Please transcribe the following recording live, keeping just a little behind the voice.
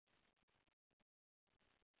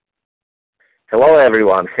Hello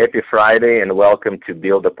everyone, happy Friday and welcome to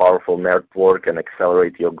Build a Powerful Network and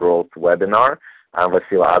Accelerate Your Growth webinar. I'm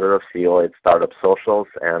Vasil Azarov, CEO at Startup Socials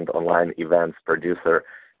and online events producer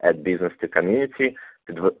at Business to Community.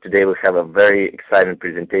 Today we have a very exciting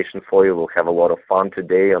presentation for you. We'll have a lot of fun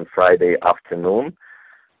today on Friday afternoon.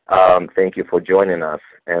 Thank you for joining us.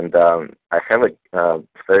 And I have a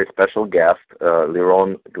very special guest,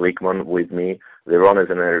 Lirone Glikman, with me. Lirone is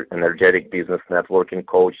an energetic business networking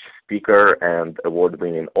coach, speaker, and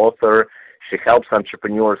award-winning author. She helps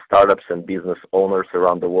entrepreneurs, startups, and business owners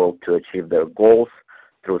around the world to achieve their goals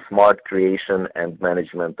through smart creation and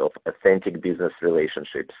management of authentic business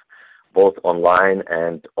relationships, both online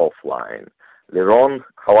and offline. Lirone,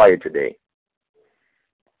 how are you today?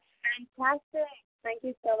 Fantastic. Thank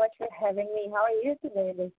you so much for having me. How are you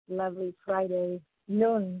today, this lovely Friday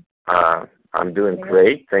noon? I'm doing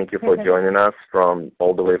great. Thank you for joining us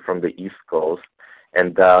all the way from the East Coast.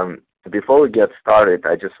 And before we get started,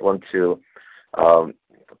 I just want to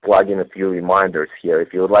plug in a few reminders here.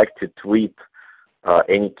 If you would like to tweet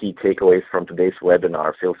any key takeaways from today's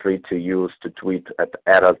webinar, feel free to tweet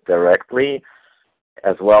at us directly,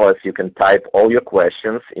 as well as you can type all your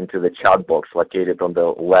questions into the chat box located on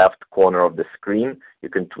the left corner of the screen. You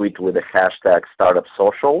can tweet with the hashtag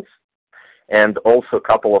 #StartupSocials. And also a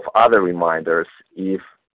couple of other reminders. If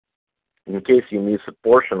in case you miss a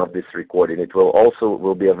portion of this recording, it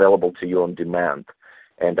will be available to you on demand.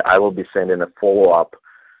 And I will be sending a follow-up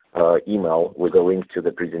email with a link to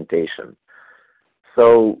the presentation.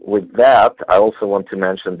 So with that, I also want to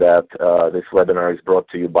mention that this webinar is brought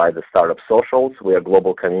to you by the Startup Socials. We are a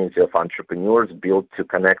global community of entrepreneurs built to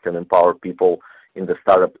connect and empower people in the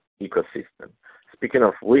startup ecosystem. Speaking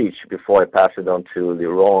of which, before I pass it on to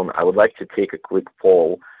Lirone, I would like to take a quick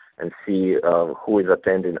poll and see who is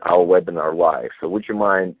attending our webinar live. So would you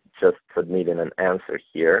mind just submitting an answer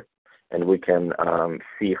here, and we can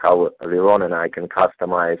see how Lirone and I can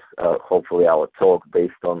customize, hopefully, our talk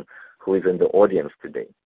based on who is in the audience today.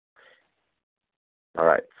 All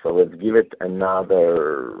right, so let's give it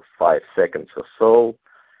another 5 seconds or so.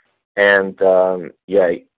 And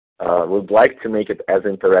we'd like to make it as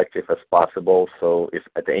interactive as possible. So if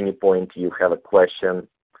at any point you have a question,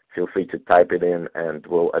 feel free to type it in and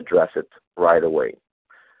we'll address it right away.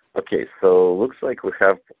 Okay, so looks like we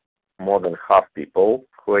have more than half people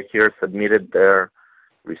who are here submitted their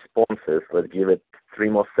responses. Let's give it 3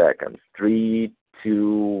 more seconds. 3,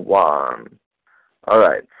 2, 1. All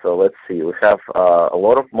right, so let's see. We have a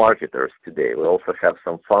lot of marketers today. We also have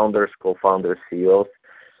some founders, co-founders, CEOs,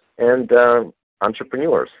 and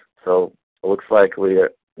entrepreneurs. So it looks like we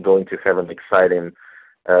are going to have an exciting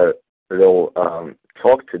little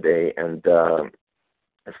talk today. And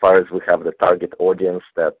as far as we have the target audience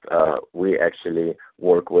that we actually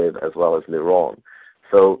work with, as well as Lirone.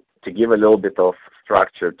 So to give a little bit of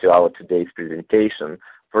structure to our today's presentation,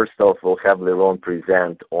 first off, we'll have Lirone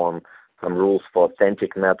present on some rules for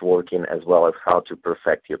authentic networking, as well as how to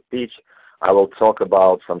perfect your pitch. I will talk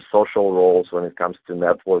about some social roles when it comes to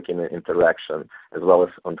networking and interaction, as well as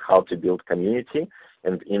on how to build community.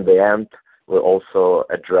 And in the end, we'll also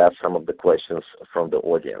address some of the questions from the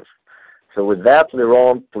audience. So with that,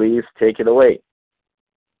 Lirone, please take it away.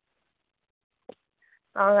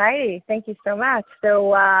 All righty. Thank you so much.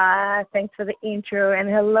 So thanks for the intro, and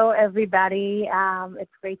hello, everybody.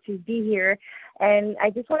 It's great to be here. And I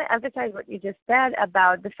just want to emphasize what you just said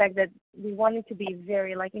about the fact that we want it to be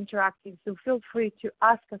very interactive. So feel free to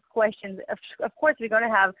ask us questions. Of course, we're going to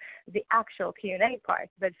have the actual Q&A part,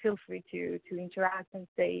 but feel free to interact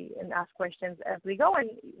and ask questions as we go, and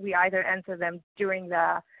we either answer them during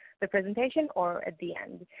the presentation or at the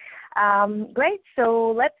end. Great,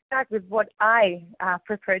 so let's start with what I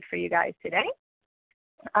prepared for you guys today.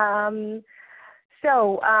 We're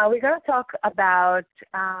going to talk about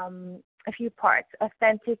a few parts: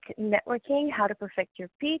 authentic networking, how to perfect your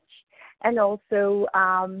pitch, and also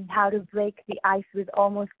how to break the ice with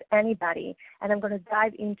almost anybody. And I'm going to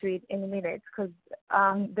dive into it in a minute, because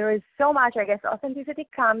there is so much, I guess, authenticity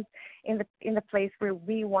comes in the place where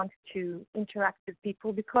we want to interact with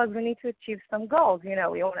people, because we need to achieve some goals. You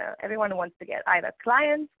know, everyone wants to get either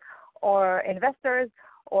clients or investors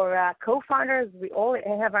or co-founders. We all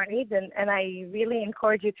have our needs, and I really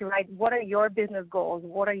encourage you to write, what are your business goals?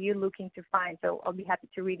 What are you looking to find? So I'll be happy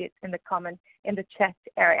to read it in the chat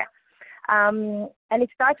area. And it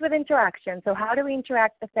starts with interaction. So how do we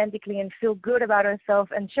interact authentically and feel good about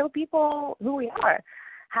ourselves and show people who we are?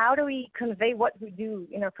 How do we convey what we do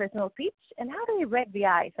in our personal pitch? And how do we break the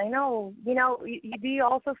ice? I know, do you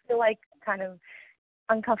also feel like kind of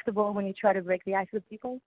uncomfortable when you try to break the ice with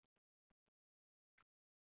people?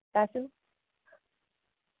 Vasil?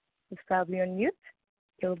 is probably on mute.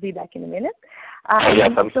 He'll be back in a minute. Yes,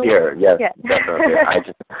 I'm here. Yes, yeah.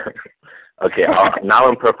 definitely. Okay, now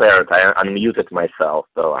I'm prepared. I unmuted myself,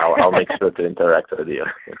 so I'll make sure to interact with you.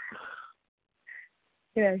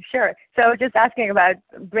 Yeah, sure. So just asking about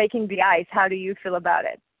breaking the ice, how do you feel about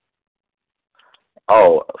it?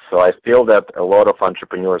 Oh, so I feel that a lot of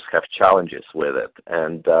entrepreneurs have challenges with it,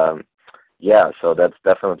 and yeah, so that's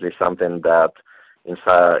definitely something that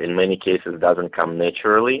in many cases doesn't come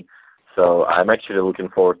naturally. So I'm actually looking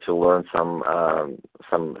forward to learn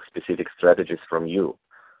some specific strategies from you.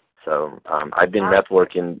 So I've been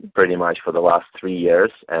networking pretty much for the last 3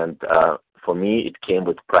 years, and for me it came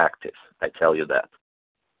with practice. I tell you that.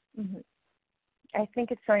 Mm-hmm. I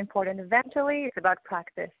think it's so important. Eventually, it's about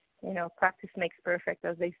practice. You know, practice makes perfect,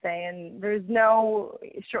 as they say, and there's no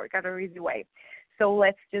shortcut or easy way. So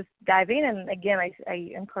let's just dive in. And again,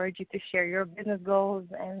 I encourage you to share your business goals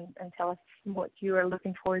and tell us what you are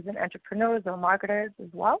looking for as an entrepreneur or marketers as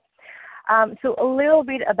well. So a little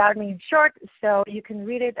bit about me in short, so you can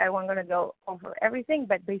read it. I won't going to go over everything,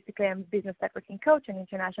 but basically I'm a business networking coach and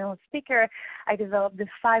international speaker. I developed the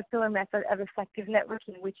 5-pillar method of effective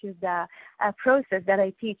networking, which is the process that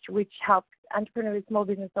I teach, which helps entrepreneurs, small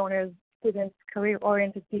business owners, students,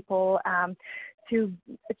 career-oriented people to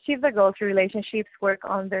achieve their goals through relationships, work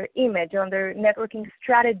on their image, on their networking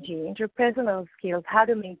strategy, interpersonal skills, how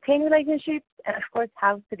to maintain relationships, and of course,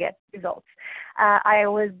 how to get results. I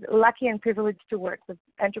was lucky and privileged to work with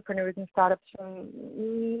entrepreneurs and startups from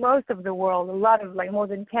most of the world, a lot of more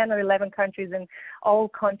than 10 or 11 countries in all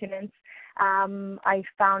continents. I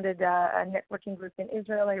founded a networking group in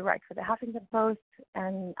Israel. I write for the Huffington Post,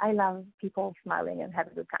 and I love people smiling and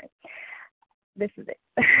having a good time. This is it.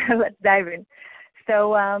 Let's dive in.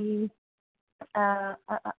 So,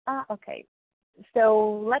 okay.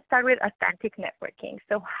 So let's start with authentic networking.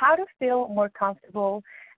 So how to feel more comfortable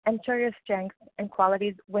and show your strengths and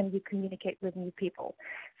qualities when you communicate with new people.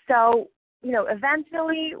 So, you know,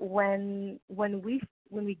 eventually when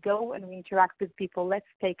we go and we interact with people, let's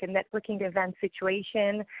take a networking event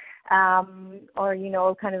situation or, you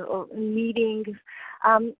know, kind of meetings.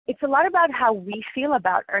 It's a lot about how we feel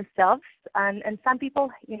about ourselves, and some people,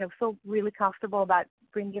 you know, feel really comfortable about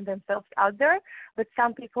bringing themselves out there, but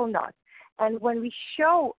some people not. And when we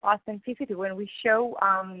show authenticity, when we show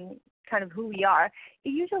kind of who we are, it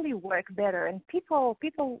usually works better, and people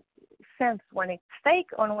sense when it's fake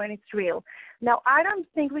or when it's real. Now, I don't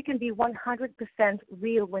think we can be 100%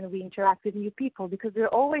 real when we interact with new people, because there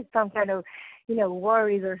are always some kind of, you know,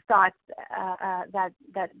 worries or thoughts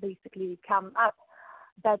that basically come up.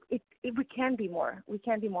 But we can be more. We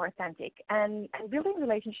can be more authentic. And building a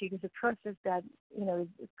relationship is a process that, you know,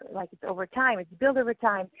 it's over time. It's built over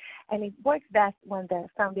time, and it works best when the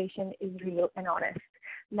foundation is real and honest.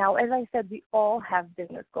 Now, as I said, we all have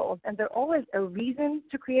business goals, and there's always a reason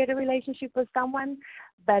to create a relationship with someone,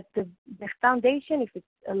 but the foundation, if it's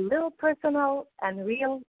a little personal and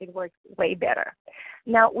real, it works way better.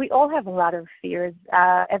 Now, we all have a lot of fears.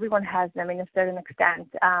 Everyone has them in a certain extent.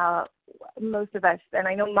 Most of us, and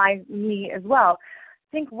I know me as well,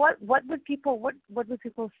 think what would people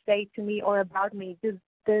say to me or about me? Is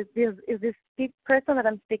this person that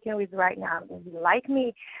I'm speaking with right now, does he like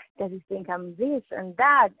me? Does he think I'm this and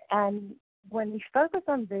that? And when we focus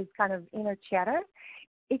on this kind of inner chatter,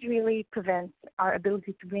 it really prevents our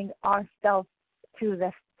ability to bring ourselves to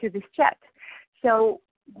this chat. So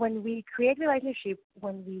when we create relationship,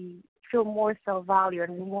 when we feel more self-value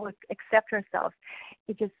and we more accept ourselves,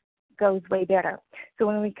 it just goes way better. So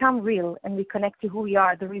when we become real and we connect to who we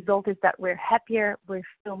are, the result is that we're happier, we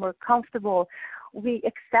feel more comfortable, we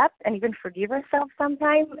accept and even forgive ourselves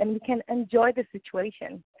sometimes, and we can enjoy the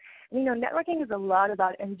situation. You know, networking is a lot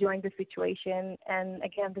about enjoying the situation, and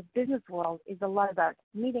again, the business world is a lot about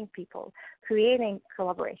meeting people, creating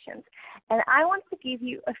collaborations. And I want to give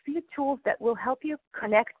you a few tools that will help you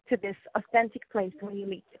connect to this authentic place when you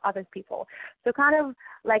meet other people. So kind of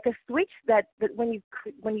like a switch that when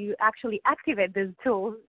you actually activate these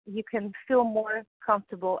tools, you can feel more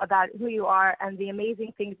comfortable about who you are and the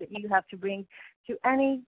amazing things that you have to bring to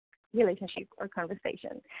any relationship or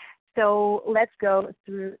conversation. So let's go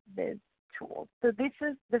through this tool. So this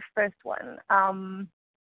is the first one.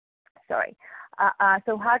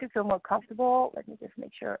 So how to feel more comfortable. Let me just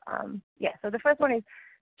make sure. So the first one is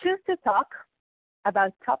choose to talk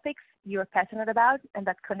about topics you're passionate about and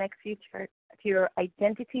that connects you to your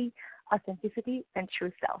identity, authenticity, and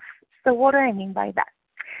true self. So what do I mean by that?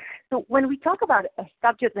 So when we talk about a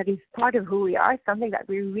subject that is part of who we are, something that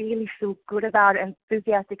we really feel good about and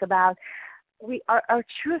enthusiastic about, our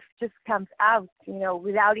truth just comes out, you know,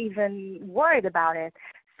 without even worried about it.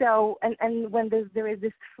 So, and when there is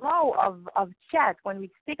this flow of chat, when we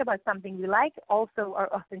speak about something we like, also our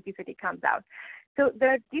authenticity comes out. So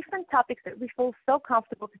there are different topics that we feel so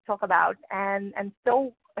comfortable to talk about and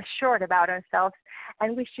so assured about ourselves,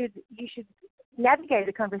 and you should navigate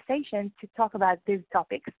the conversation to talk about these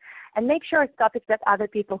topics and make sure it's topics that other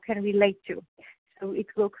people can relate to. So it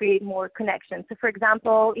will create more connections. So for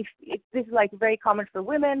example, if this is like very common for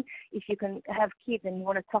women, if you can have kids and you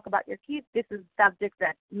want to talk about your kids, this is a subject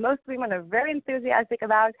that most women are very enthusiastic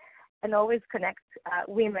about and always connect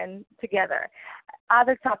women together.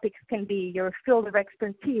 Other topics can be your field of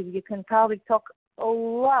expertise. You can probably talk a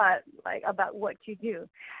lot about what you do.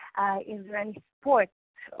 Is there any sport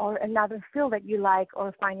or another field that you like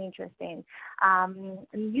or find interesting?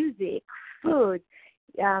 Music, food,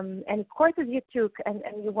 and courses you took and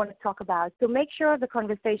you want to talk about. So make sure the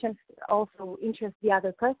conversation also interests the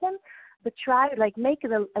other person, but make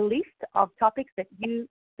a list of topics that you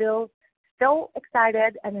feel so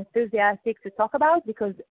excited and enthusiastic to talk about,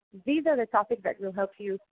 because these are the topics that will help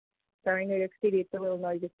you, sorry, New York City, it's a little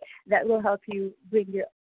noisy, that will help you bring your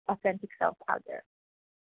authentic self out there.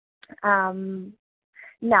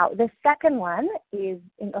 Now, the second one is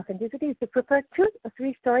in authenticity is to prepare 2 or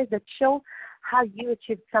 3 stories that show how you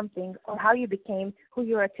achieved something or how you became who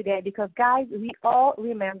you are today. Because, guys, we all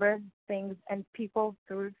remember things and people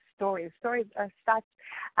through stories. Stories are such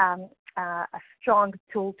a strong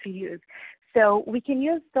tool to use. So we can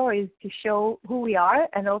use stories to show who we are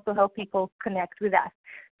and also help people connect with us.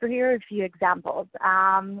 So here are a few examples.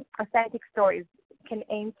 Authentic stories can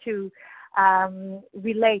aim to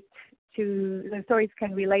relate to, the stories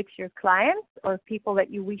can relate to your clients or people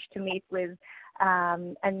that you wish to meet with,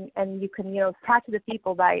 and you can touch the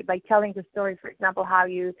people by telling the story. For example, how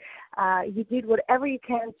you did whatever you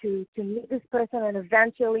can to meet this person, and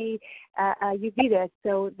eventually you did it.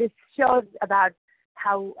 So this shows about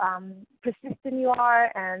how persistent you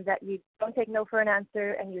are, and that you don't take no for an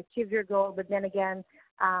answer, and you achieve your goal. But then again,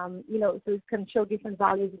 so it can show different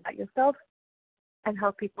values about yourself and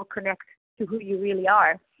help people connect to who you really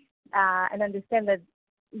are. And understand that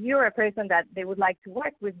you're a person that they would like to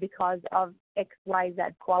work with because of X, Y, Z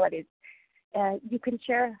qualities. You can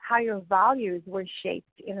share how your values were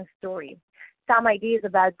shaped in a story. Some ideas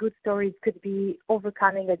about good stories could be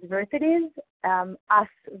overcoming adversities, us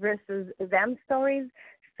versus them stories,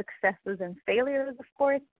 successes and failures, of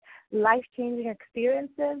course, life-changing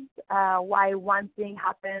experiences, why one thing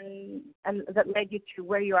happened and that led you to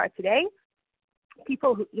where you are today,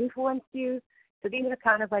 people who influenced you. So these are the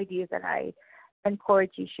kind of ideas that I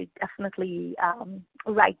encourage you should definitely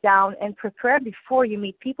write down and prepare before you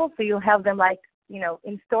meet people, so you'll have them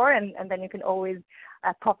in store, and then you can always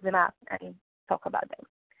pop them up and talk about them.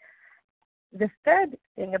 The third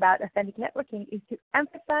thing about authentic networking is to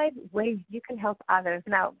emphasize ways you can help others.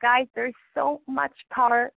 Now, guys, there's so much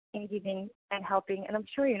power in giving and helping, and I'm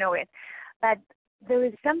sure you know it, but there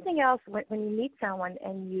is something else when you meet someone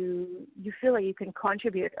and you feel like you can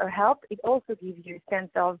contribute or help. It also gives you a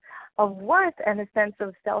sense of worth and a sense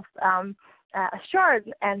of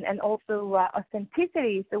self-assured and also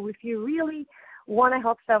authenticity. So if you really want to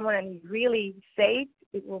help someone and you really say it,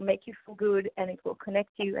 it will make you feel good, and it will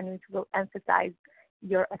connect you, and it will emphasize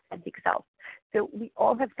your authentic self. So we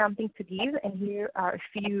all have something to give, and here are a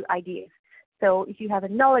few ideas. So if you have a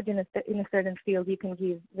knowledge in a certain field, you can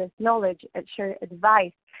give this knowledge and share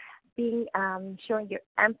advice, showing your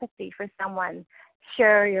empathy for someone,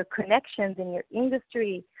 share your connections in your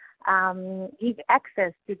industry, give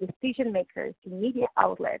access to decision makers, to media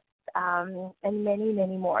outlets, and many,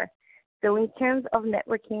 many more. So in terms of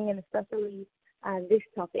networking, and especially this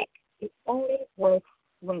topic, it only works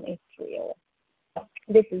when it's real.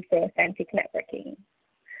 This is the authentic networking.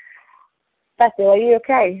 Vasil, are you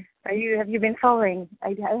okay? Have you been following?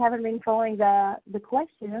 I haven't been following the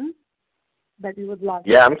questions, but we would love.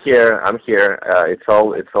 Yeah, I'm here. It's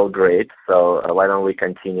all great. So why don't we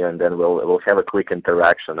continue, and then we'll have a quick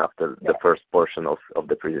interaction after the first portion of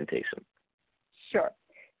the presentation. Sure.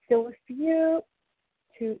 So a few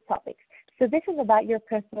 2 topics. So this is about your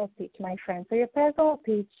personal pitch, my friend. So your personal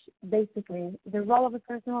pitch, basically, the role of a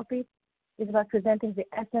personal pitch is about presenting the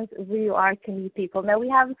essence of who you are to meet people. Now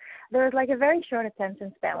there's a very short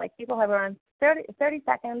attention span. Like people have around 30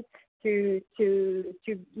 seconds to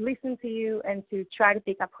listen to you and to try to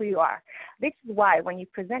pick up who you are. This is why when you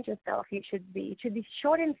present yourself, it should be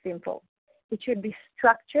short and simple. It should be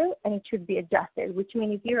structured, and it should be adjusted, which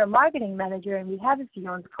means if you're a marketing manager, and we have a few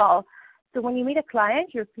on the call, so when you meet a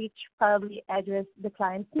client, your pitch probably addresses the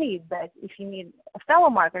client's need. But if you meet a fellow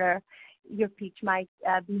marketer, your pitch might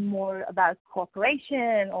be more about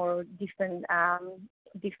cooperation or different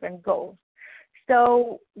goals.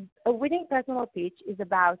 So a winning personal pitch is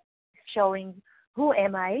about showing who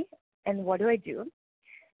am I and what do I do,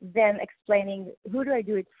 then explaining who do I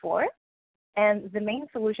do it for, and the main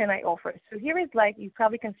solution I offer. So here is like, you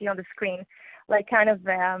probably can see on the screen, like kind of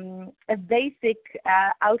a basic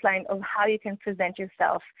outline of how you can present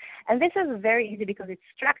yourself. And this is very easy because it's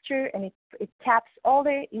structured and it taps all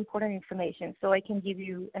the important information. So I can give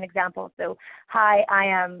you an example. So, hi, I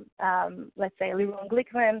am, let's say, Lirone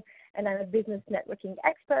Glikman, and I'm a business networking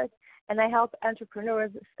expert, and I help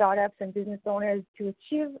entrepreneurs, startups, and business owners to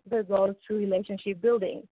achieve their goals through relationship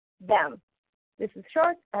building. Bam. This is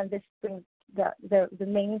short, and this brings the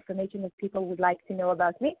main information that people would like to know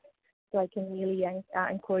about me. So I can really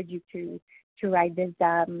encourage you to write this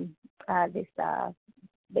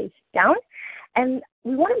base down. And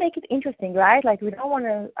we want to make it interesting, right? Like, we don't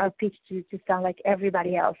want our pitch to sound like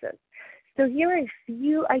everybody else's. So here are a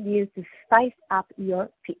few ideas to spice up your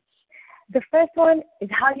pitch. The first one is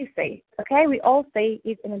how you say it, okay? We all say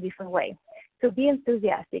it in a different way. So be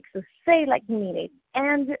enthusiastic. So say like you mean it.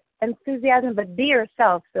 And enthusiasm, but be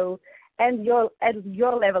yourself. So add your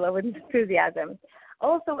level of enthusiasm.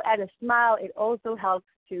 Also add a smile. It also helps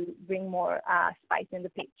to bring more spice in the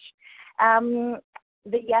pitch. The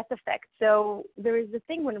yes effect. So there is a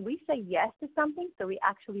thing when we say yes to something, so we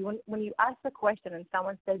actually, when you ask a question and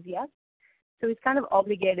someone says yes, so it's kind of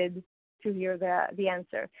obligated to hear the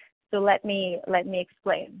answer. So let me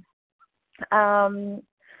explain.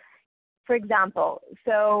 For example,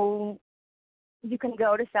 so you can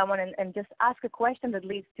go to someone and just ask a question that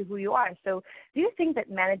leads to who you are. So do you think that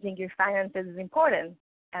managing your finances is important?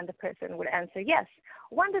 And the person would answer yes.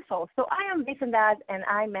 Wonderful. So I am this and that, and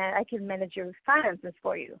I can manage your finances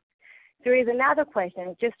for you. There is another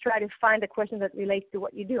question. Just try to find a question that relates to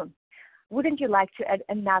what you do. Wouldn't you like to add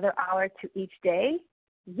another hour to each day?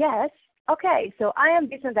 Yes. Okay, so I am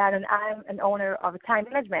this and that, and I'm an owner of a time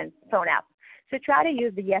management phone app. So try to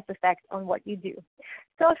use the yes effect on what you do.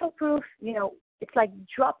 Social proof, it's like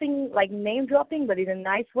name dropping, but in a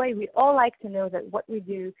nice way. We all like to know that what we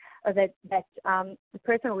do, or that the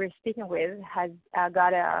person we're speaking with has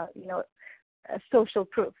got a social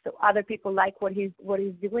proof. So other people like what he's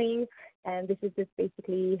doing, and this is just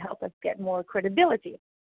basically help us get more credibility.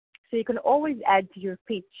 So you can always add to your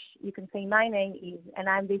pitch. You can say, my name is, and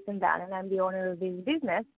I'm this and that, and I'm the owner of this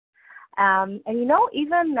business. And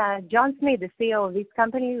even John Smith, the CEO of this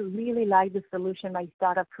company, really liked the solution my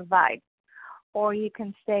startup provides. Or you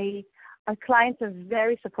can say, our clients are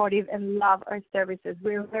very supportive and love our services.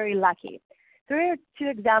 We're very lucky. So here are two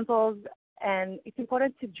examples, and it's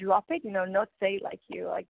important to drop it, not say like you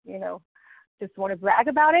just want to brag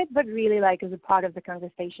about it, but really like as a part of the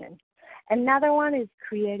conversation. Another one is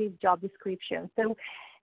creative job description. So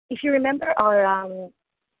if you remember our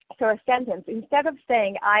sentence, instead of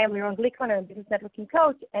saying, I am Lirone Glikman, I'm a business networking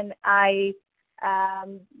coach, and I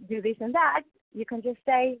do this and that, you can just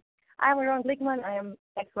say, I'm Lirone Glikman, I am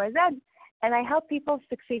XYZ, and I help people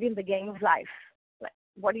succeed in the game of life. Like,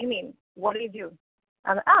 what do you mean? What do you do?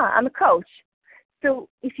 I'm a coach. So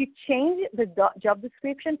if you change the job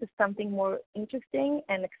description to something more interesting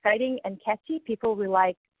and exciting and catchy, people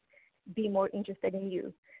will be more interested in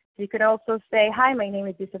you. So you can also say, hi, my name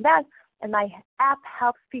is this and that, and my app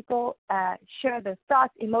helps people share their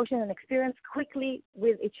thoughts, emotions, and experience quickly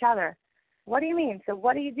with each other. What do you mean? So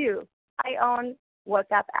what do you do? I own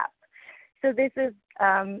WhatsApp app. So this is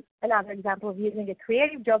another example of using a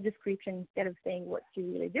creative job description instead of saying what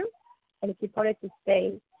you really do. And it's important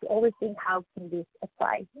to always think, how can this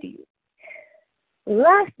apply to you?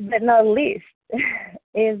 Last but not least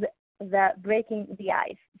is the breaking the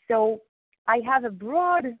ice. So I have a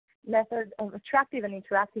broad method of attractive and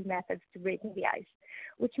interactive methods to breaking the ice,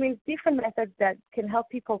 which means different methods that can help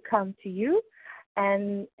people come to you,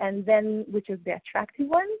 and then, which is the attractive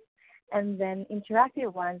ones, and then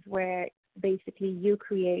interactive ones where basically you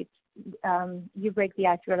break the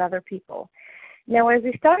ice with other people. Now, as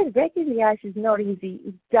we started, breaking the ice is not easy.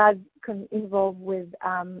 It does involve with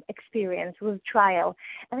experience, with trial.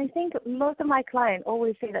 And I think most of my clients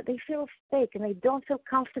always say that they feel fake and they don't feel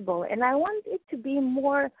comfortable. And I want it to be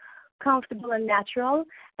more comfortable and natural.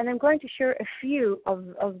 And I'm going to share a few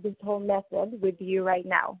of this whole method with you right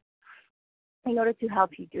now in order to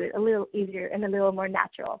help you do it a little easier and a little more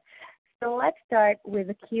natural. So let's start with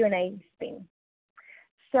a Q&A spin.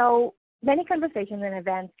 So many conversations and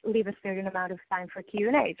events leave a certain amount of time for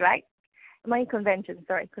Q&As, right? Conventions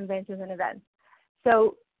and events.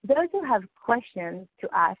 So those who have questions to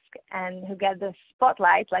ask and who get the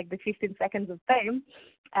spotlight, like the 15 seconds of fame,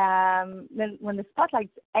 then when the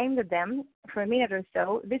spotlight's aimed at them for a minute or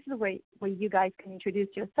so, this is where you guys can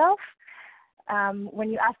introduce yourself, when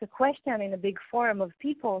you ask a question in a big forum of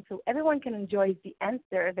people, so everyone can enjoy the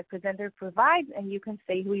answer the presenter provides, and you can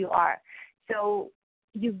say who you are. So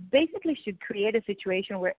you basically should create a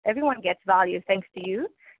situation where everyone gets value thanks to you.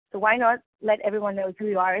 So why not let everyone know who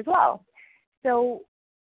you are as well? So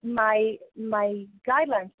my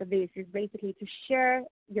guidelines for this is basically to share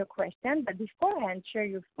your question, but beforehand share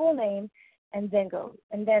your full name and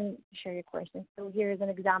then share your question. So here is an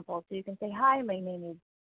example. So you can say, hi, my name is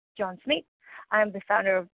John Smith. I'm the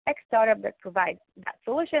founder of X startup that provides that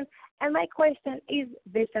solution, and my question is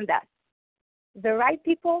this and that. The right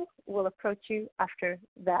people will approach you after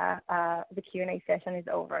the Q&A session is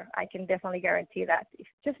over. I can definitely guarantee that.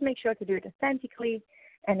 Just make sure to do it authentically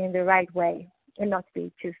and in the right way and not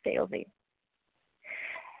be too salesy.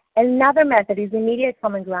 Another method is immediate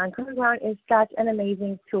common ground. Common ground is such an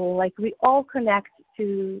amazing tool. Like, we all connect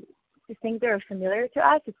to things that are familiar to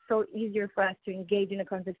us. It's so easier for us to engage in a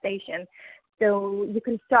conversation. So you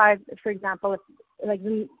can start, for example, like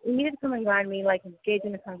the immediate common ground means like engage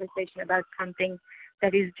in a conversation about something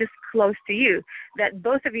that is just close to you, that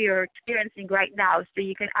both of you are experiencing right now. So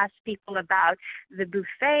you can ask people about the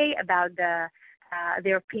buffet, about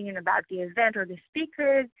their opinion about the event or the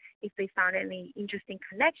speakers, if they found any interesting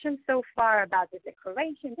connections so far, about the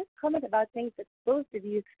decoration. Just comment about things that both of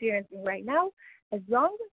you are experiencing right now, as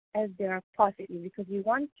long as they are positive, because you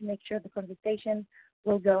want to make sure the conversation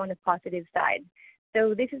will go on a positive side.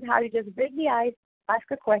 So this is how you just break the ice, ask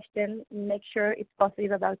a question, make sure it's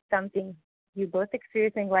positive about something you're both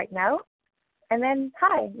experiencing right now. And then,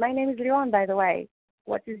 hi, my name is Lirone, by the way.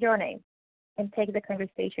 What is your name? And take the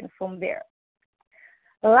conversation from there.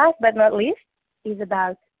 Last but not least is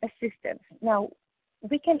about assistance. Now,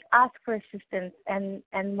 we can ask for assistance, and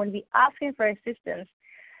when we ask for assistance,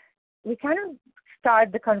 we kind of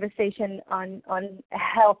start the conversation on a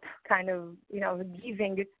help kind of,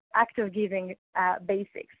 giving, active giving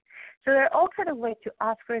basics. So there are all kinds of ways to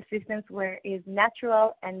ask for assistance where it is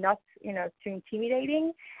natural and not, too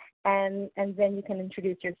intimidating, and then you can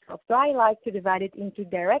introduce yourself. So I like to divide it into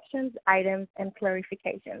directions, items, and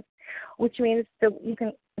clarifications, which means so you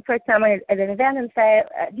can, for example, at an event and say,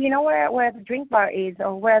 do you know where the drink bar is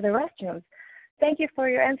or where are the restrooms? Thank you for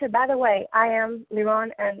your answer. By the way, I am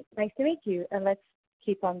Lirone, and nice to meet you, and let's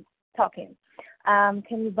keep on talking.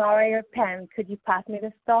 Can you borrow your pen? Could you pass me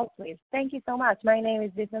the salt, please? Thank you so much. My name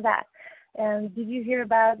is this and that. And did you hear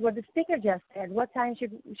about what the speaker just said? What time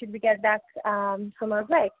should we get back from our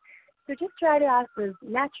break? So just try to ask those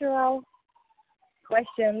natural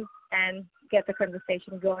questions and get the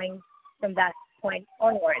conversation going from that point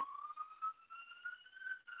onward.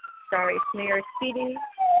 Sorry, it's New York City,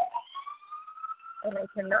 and I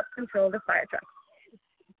cannot control the fire truck.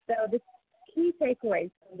 So the key takeaways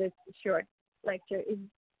from this short lecture is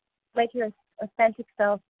let your authentic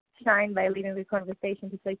self shine by leading the conversation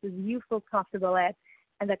to places you feel comfortable at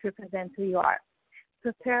and that represent who you are.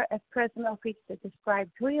 Prepare a personal pitch that describes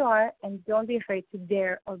who you are, and don't be afraid to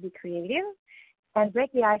dare or be creative, and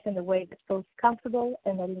break the ice in a way that feels comfortable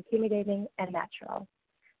and not intimidating and natural.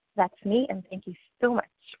 That's me, and thank you so much.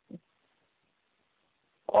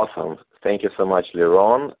 Awesome. Thank you so much,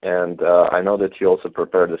 Lirone. And I know that you also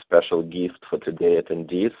prepared a special gift for today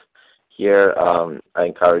attendees. Here, I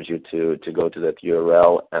encourage you to go to that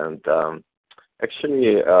URL. And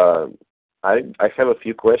actually, I have a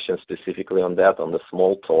few questions specifically on that, on the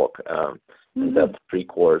small talk, and that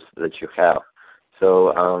pre-course that you have.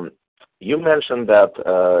 So you mentioned that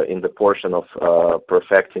in the portion of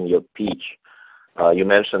perfecting your pitch, you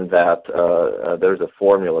mentioned that there's a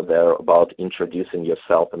formula there about introducing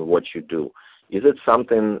yourself and what you do. Is it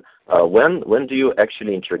something, when do you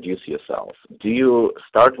actually introduce yourself? Do you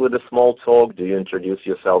start with a small talk? Do you introduce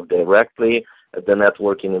yourself directly at the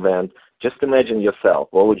networking event? Just imagine yourself.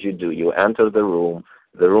 What would you do? You enter the room.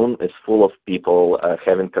 The room is full of people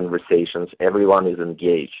having conversations. Everyone is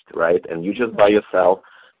engaged, right? And you just by yourself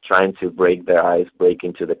trying to break their ice, break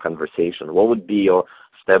into the conversation. What would be your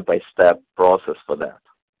step-by-step process for that?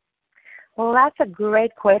 Well, that's a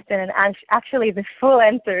great question, and actually the full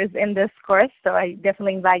answer is in this course, so I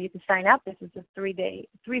definitely invite you to sign up. This is a three-day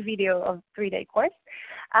course.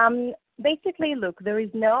 Basically, look, there is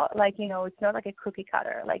no, it's not like a cookie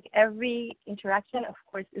cutter. Like every interaction, of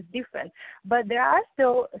course, is different, but there are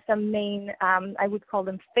still some main, I would call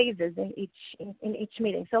them phases in each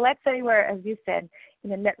meeting. So let's say we're, as you said,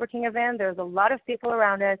 in a networking event, there's a lot of people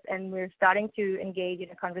around us, and we're starting to engage in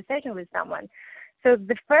a conversation with someone. So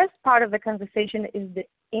the first part of the conversation is the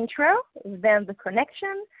intro, then the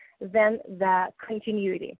connection, then the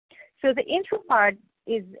continuity. So the intro part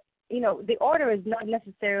is, the order is not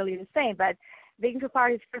necessarily the same, but The intro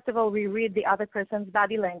part is, first of all, we read the other person's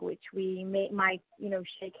body language. We might,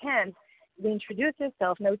 shake hands. We introduce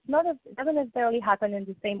yourself. Now, it doesn't necessarily happen in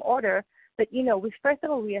the same order, but, first of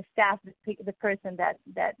all, we assess the person that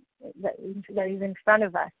is in front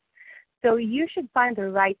of us. So you should find the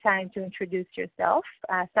right time to introduce yourself.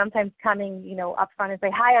 Sometimes coming, up front and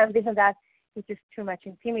say, hi, I'm this and that, is just too much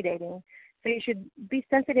intimidating. So you should be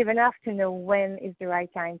sensitive enough to know when is the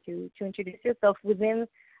right time to introduce yourself within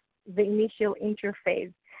the initial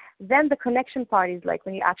interface. Then the connection part is like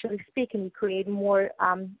when you actually speak and you create more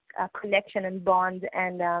connection and bond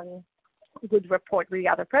and good rapport with the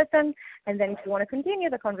other person. And then if you want to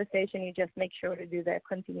continue the conversation, you just make sure to do the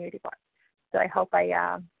continuity part. So I hope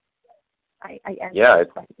I answered the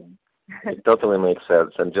question. It totally makes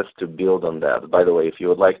sense. And just to build on that, by the way, if you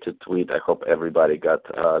would like to tweet, I hope everybody got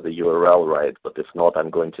the URL right. But if not,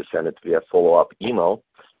 I'm going to send it via follow-up email.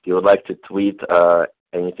 If you would like to tweet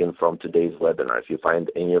anything from today's webinar, if you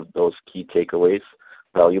find any of those key takeaways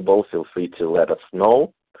valuable, feel free to let us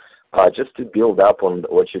know. Just to build up on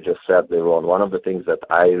what you just said, Lirone, one of the things that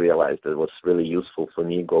I realized that was really useful for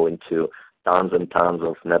me going to tons and tons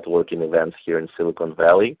of networking events here in Silicon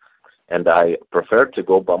Valley, and I prefer to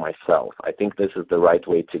go by myself. I think this is the right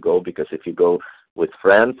way to go, because if you go with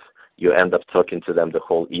friends, you end up talking to them the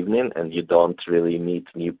whole evening and you don't really meet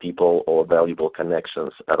new people or valuable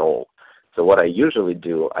connections at all. So what I usually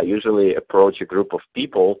do, I usually approach a group of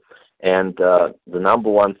people, and the number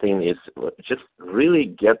one thing is just really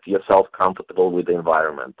get yourself comfortable with the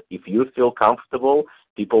environment. If you feel comfortable,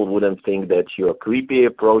 people wouldn't think that you're creepy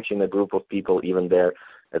approaching a group of people, even they're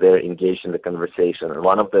engaged in the conversation. And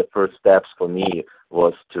one of the first steps for me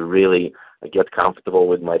was to really get comfortable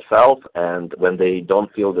with myself, and when they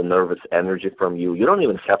don't feel the nervous energy from you, you don't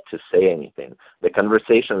even have to say anything. The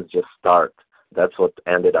conversations just start. That's what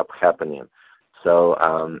ended up happening. So,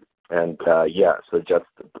 so just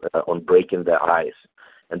on breaking the ice.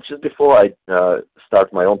 And just before I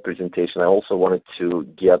start my own presentation, I also wanted to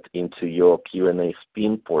get into your Q&A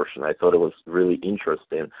spin portion. I thought it was really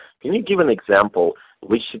interesting. Can you give an example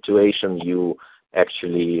which situation you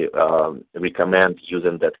actually recommend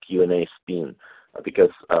using that Q&A spin?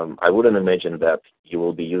 Because I wouldn't imagine that you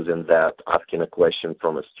will be using that asking a question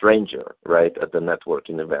from a stranger, right, at the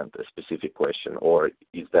networking event, a specific question, or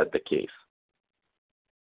is that the case?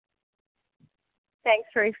 Thanks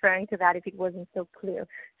for referring to that if it wasn't so clear.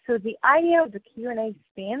 So the idea of the Q&A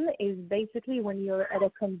spin is basically when you're at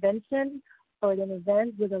a convention or at an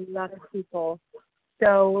event with a lot of people.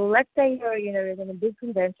 So let's say you're in a big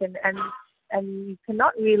convention and you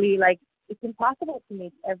cannot really, it's impossible to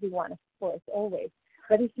meet everyone, of course, always.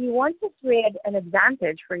 But if you want to create an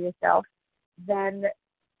advantage for yourself, then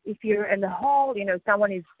if you're in the hall,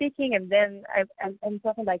 someone is speaking, and then I'm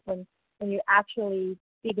talking like when you're actually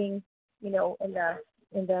sitting,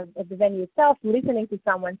 at the venue itself, listening to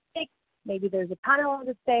someone speak. Maybe there's a panel on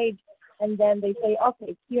the stage, and then they say,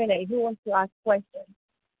 okay, Q&A, who wants to ask questions?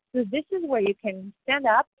 So this is where you can stand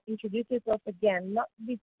up, introduce yourself again, not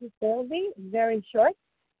be too salesy, very short,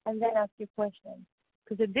 and then ask your question.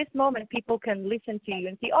 Because at this moment, people can listen to you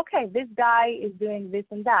and see, okay, this guy is doing this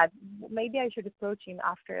and that. Maybe I should approach him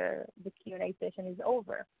after the Q&A session is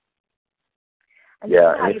over. And this is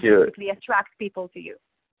how you basically attract people to you.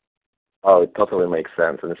 Oh, it totally makes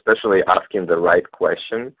sense, and especially asking the right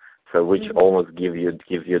question, so which almost give you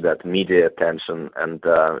that media attention. And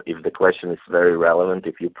if the question is very relevant,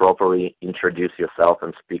 if you properly introduce yourself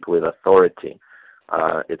and speak with authority,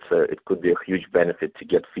 it could be a huge benefit to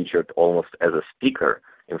get featured almost as a speaker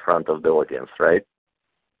in front of the audience, right?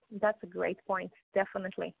 That's a great point,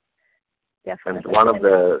 definitely. And one of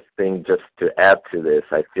the things, just to add to this,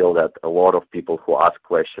 I feel that a lot of people who ask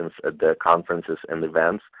questions at the conferences and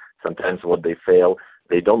events, sometimes what they fail,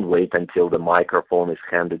 they don't wait until the microphone is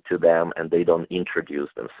handed to them and they don't introduce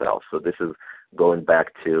themselves. So this is going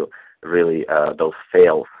back to really those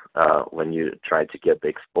fails when you try to get the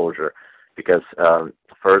exposure. Because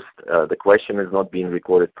first, the question is not being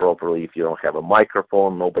recorded properly. If you don't have a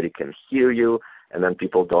microphone, nobody can hear you, and then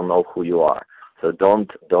people don't know who you are. So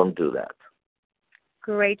don't do that.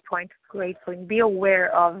 Great point. Great point. Be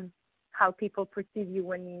aware of how people perceive you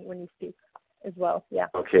when you speak as well. Yeah.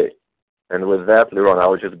 Okay. And with that, Lirone, I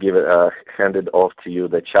will just hand it off to you,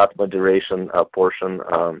 the chat moderation portion,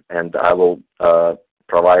 and I will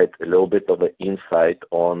provide a little bit of an insight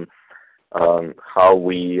on how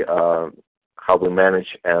we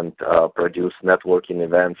manage and produce networking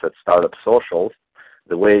events at Startup Socials.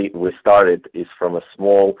 The way we started is from a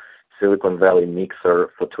small Silicon Valley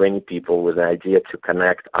mixer for 20 people with an idea to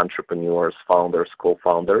connect entrepreneurs, founders,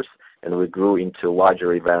 co-founders, and we grew into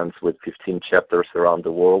larger events with 15 chapters around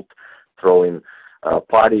the world throwing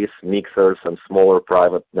parties, mixers, and smaller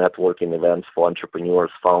private networking events for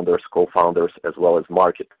entrepreneurs, founders, co-founders, as well as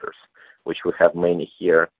marketers, which we have many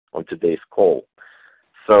here on today's call.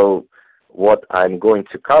 So what I'm going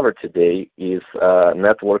to cover today is a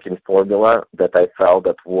networking formula that I felt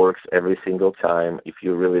that works every single time. If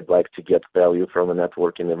you really like to get value from a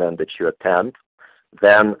networking event that you attend,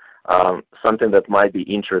 then something that might be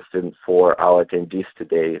interesting for our attendees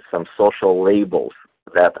today, some social labels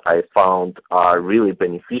that I found are really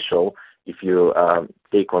beneficial if you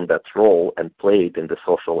take on that role and play it in the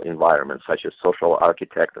social environment, such as social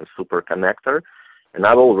architect and super connector. And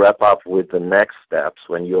I will wrap up with the next steps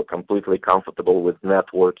when you're completely comfortable with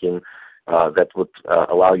networking that would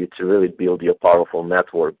allow you to really build your powerful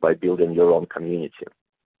network by building your own community.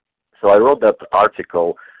 So I wrote that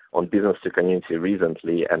article on business to community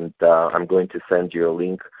recently, and I'm going to send you a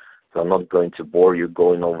link. So I'm not going to bore you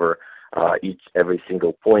going over every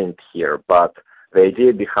single point here, but the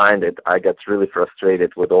idea behind it, I got really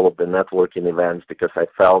frustrated with all of the networking events because I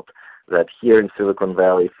felt that here in Silicon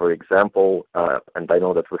Valley, for example, and I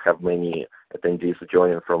know that we have many attendees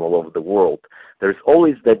joining from all over the world, there's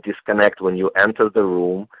always that disconnect when you enter the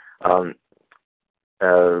room.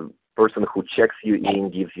 Person who checks you in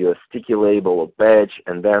gives you a sticky label or badge,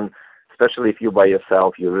 and then, especially if you're by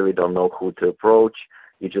yourself, you really don't know who to approach.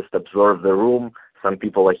 You just observe the room. Some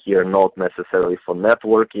people are here not necessarily for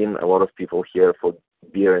networking. A lot of people here for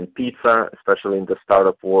beer and pizza, especially in the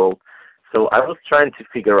startup world. So I was trying to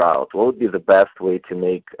figure out what would be the best way to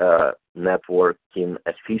make networking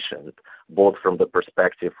efficient, both from the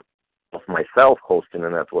perspective of myself hosting a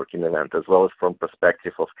networking event, as well as from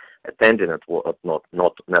perspective of attending a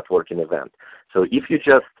not networking event. So if you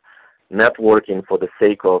just networking for the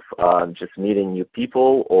sake of just meeting new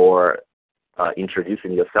people or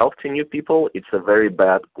introducing yourself to new people, it's a very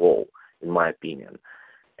bad goal, in my opinion.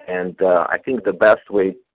 And I think the best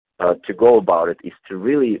way to go about it is to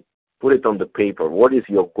really put it on the paper. What is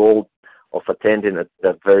your goal of attending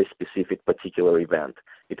that very specific particular event?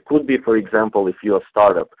 It could be, for example, if you're a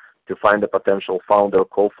startup, to find a potential founder or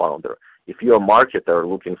co-founder. If you're a marketer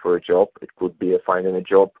looking for a job, it could be finding a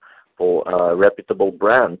job for a reputable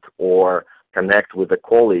brand, or connect with a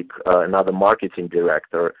colleague, another marketing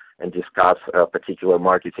director, and discuss particular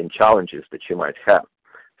marketing challenges that you might have.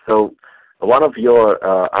 So one of your,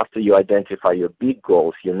 after you identify your big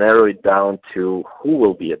goals, you narrow it down to who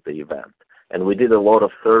will be at the event. And we did a lot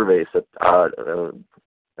of surveys that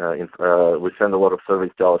we send a lot of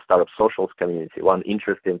surveys to our Startup Socials community. One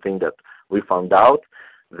interesting thing that we found out,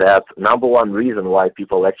 that number one reason why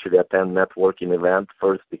people actually attend networking events,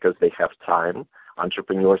 first, because they have time.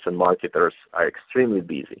 Entrepreneurs and marketers are extremely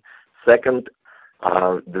busy. Second,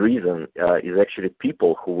 the reason is actually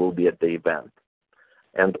people who will be at the event.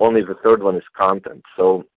 And only the third one is content.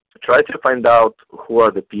 So try to find out who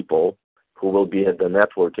are the people who will be at the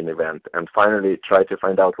networking event, and finally try to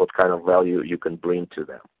find out what kind of value you can bring to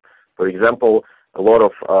them. For example, a lot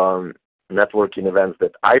of networking events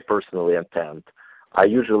that I personally attend, I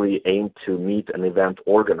usually aim to meet an event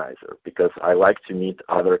organizer, because I like to meet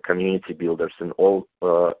other community builders and all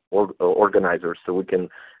organizers, so we can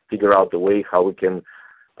figure out the way how we can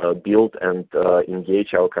build and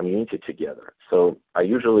engage our community together. So I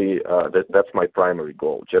usually, that's my primary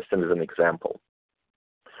goal, just as an example.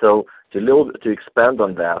 So to expand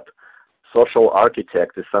on that, social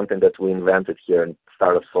architect is something that we invented here in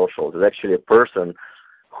Startup Social. It's actually a person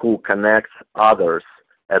who connects others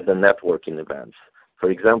at the networking events. For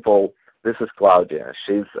example, this is Claudia.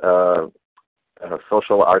 She's a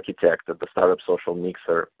social architect at the Startup Social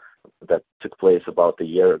Mixer that took place about a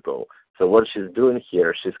year ago. So what she's doing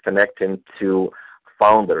here, she's connecting to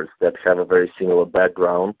founders that have a very similar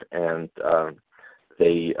background, and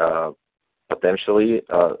they potentially,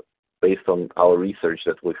 based on our research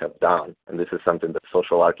that we have done, and this is something that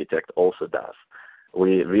Social Architect also does,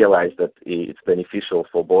 we realize that it's beneficial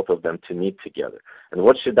for both of them to meet together. And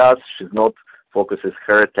what she does, she's not focuses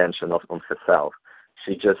her attention on herself.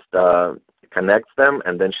 She just connects them,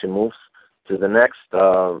 and then she moves to the next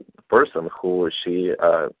person who she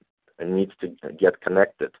needs to get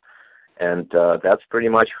connected. And that's pretty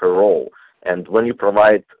much her role. And when you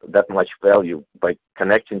provide that much value by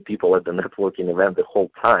connecting people at the networking event the whole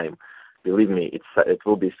time, believe me, it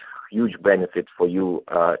will be huge benefit for you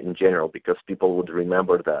in general, because people would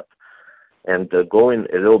remember that. And going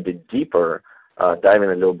a little bit deeper, diving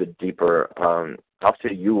a little bit deeper,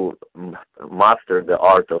 after you master the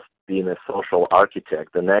art of being a social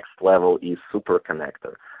architect, the next level is super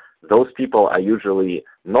connector. Those people are usually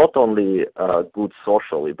not only good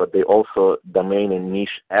socially, but they also domain and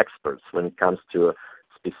niche experts when it comes to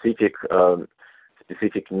specific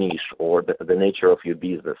specific niche or the nature of your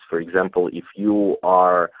business. For example, if you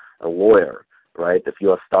are a lawyer, right? If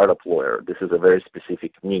you're a startup lawyer, this is a very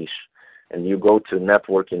specific niche. And you go to a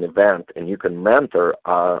networking event and you can mentor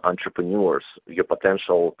entrepreneurs, your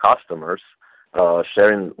potential customers,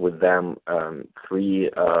 sharing with them free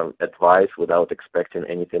advice without expecting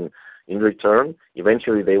anything in return.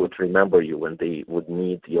 Eventually they would remember you when they would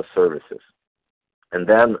need your services. And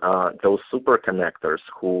then those super connectors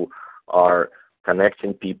who are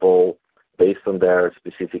connecting people based on their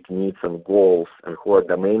specific needs and goals and who are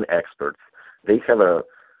domain experts, they have a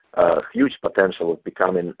huge potential of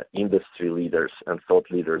becoming industry leaders and thought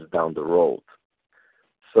leaders down the road.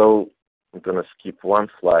 So I'm going to skip one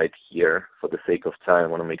slide here for the sake of time. I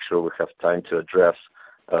want to make sure we have time to address,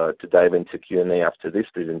 to dive into Q&A after this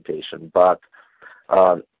presentation. But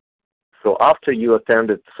so after you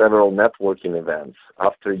attended several networking events,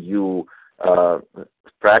 after you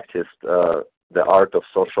practiced the art of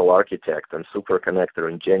social architect and super connector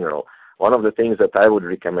in general, one of the things that I would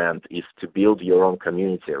recommend is to build your own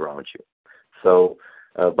community around you. So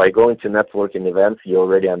by going to networking events, you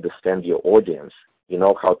already understand your audience. You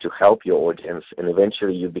know how to help your audience, and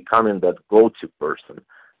eventually you becoming that go-to person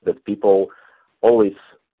that people always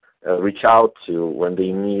reach out to when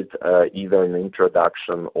they need either an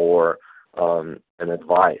introduction or an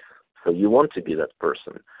advice. So you want to be that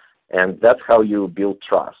person. And that's how you build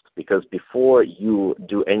trust, because before you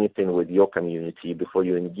do anything with your community, before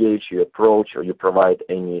you engage, you approach, or you provide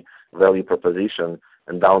any value proposition,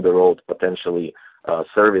 and down the road potentially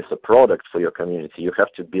service a product for your community, you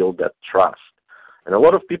have to build that trust. And a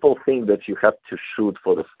lot of people think that you have to shoot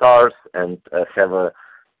for the stars and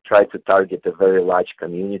try to target a very large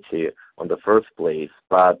community on the first place.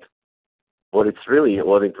 But what it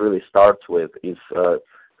really starts with is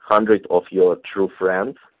 100 of your true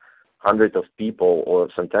friends, 100 of people, or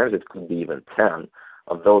sometimes it could be even 10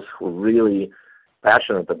 of those who are really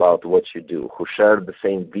passionate about what you do, who share the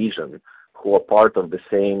same vision, who are part of the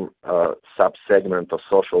same sub-segment or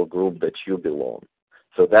social group that you belong.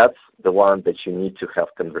 So that's the one that you need to have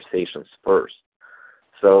conversations first.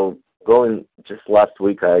 So just last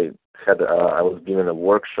week I was given a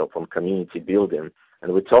workshop on community building,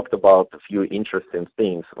 and we talked about a few interesting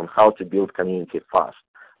things on how to build community fast,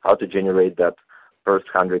 how to generate that first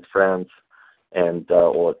 100 friends and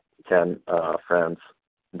or 10 friends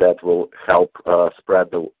that will help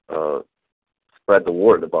spread the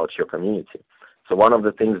word about your community. So one of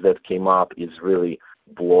the things that came up is really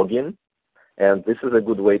blogging, and this is a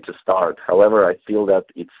good way to start. However, I feel that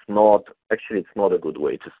it's not a good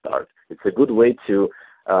way to start. It's a good way to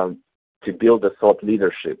build a thought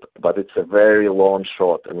leadership, but it's a very long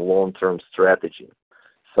shot and long-term strategy.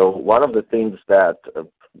 So one of the things that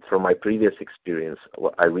from my previous experience,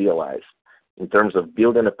 I realized in terms of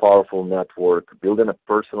building a powerful network, building a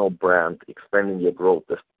personal brand, expanding your growth,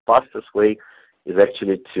 the fastest way is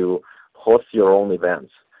actually to host your own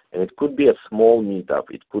events. And it could be a small meetup.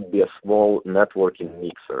 It could be a small networking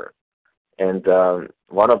mixer. And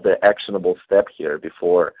one of the actionable steps here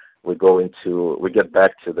before we get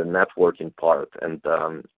back to the networking part, and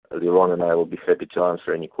Lirone and I will be happy to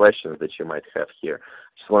answer any questions that you might have here.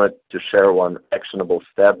 Just wanted to share one actionable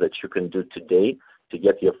step that you can do today to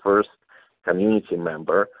get your first community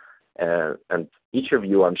member. And each of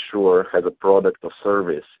you, I'm sure, has a product or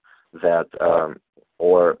service that,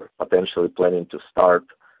 or potentially planning to start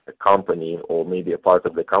a company, or maybe a part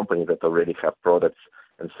of the company that already have products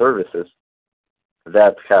and services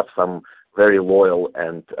that have some very loyal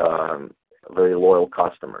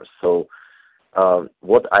customers. So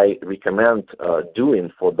what I recommend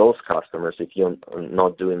doing for those customers, if you're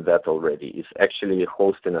not doing that already, is actually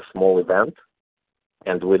hosting a small event.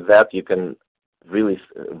 And with that, you can really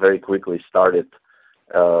very quickly start it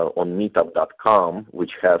on meetup.com,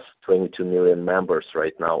 which has 22 million members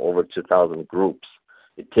right now, over 2,000 groups.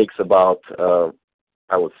 It takes about,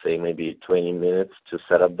 I would say, maybe 20 minutes to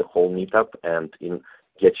set up the whole meetup and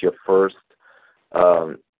get your first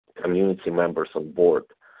community members on board.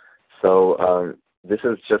 So this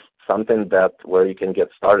is just something where you can get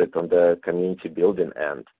started on the community building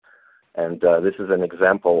end. And this is an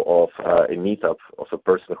example of a meetup of a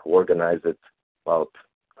person who organized it about,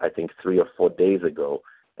 I think, 3 or 4 days ago.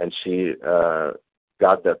 And she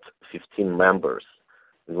got that 15 members.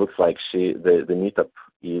 It looks like the meetup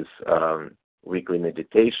is weekly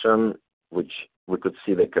meditation, which we could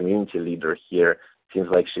see the community leader here. Seems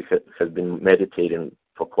like she has been meditating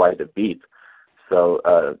for quite a bit.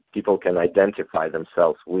 So people can identify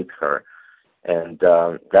themselves with her. And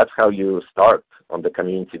that's how you start on the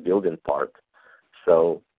community building part.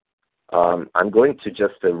 So I'm going to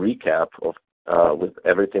just a recap of with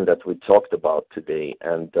everything that we talked about today.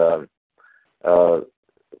 And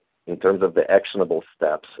in terms of the actionable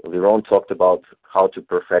steps, Lirone talked about how to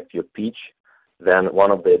perfect your pitch. Then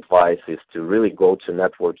one of the advice is to really go to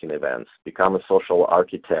networking events, become a social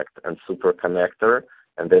architect and super connector,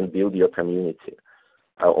 and then build your community.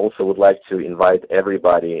 I also would like to invite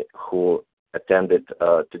everybody who attended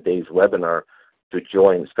today's webinar to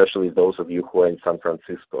join, especially those of you who are in San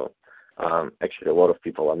Francisco. Actually, a lot of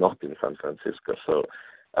people are not in San Francisco, so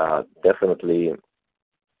definitely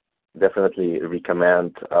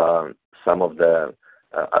recommend some of the.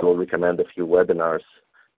 I will recommend a few webinars,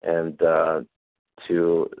 and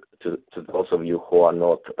to those of you who are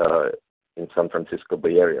not in San Francisco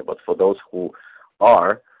Bay Area. But for those who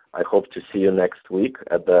are, I hope to see you next week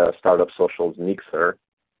at the Startup Socials Mixer,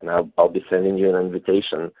 and I'll be sending you an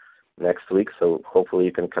invitation next week, so hopefully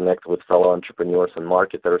you can connect with fellow entrepreneurs and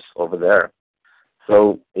marketers over there.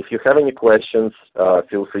 So if you have any questions,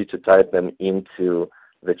 feel free to type them into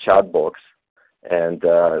the chat box. And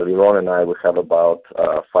Lirone and I will have about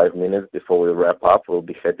 5 minutes before we wrap up. We'll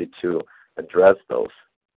be happy to address those.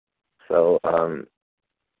 So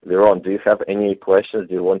Lirone, do you have any questions?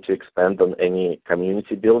 Do you want to expand on any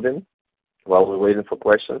community building while we're waiting for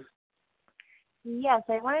questions? Yes,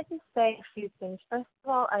 I wanted to say a few things. First of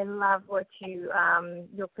all, I love what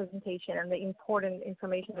your presentation and the important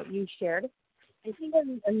information that you shared. I think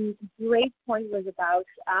a great point was about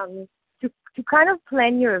to kind of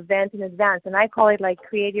plan your event in advance, and I call it like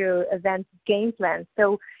create your event game plan.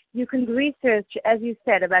 So you can research, as you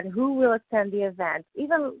said, about who will attend the event.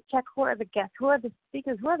 Even check who are the guests, who are the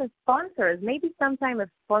speakers, who are the sponsors. Maybe sometime a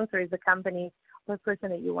sponsor is a company or a person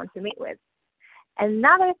that you want to meet with.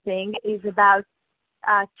 Another thing is about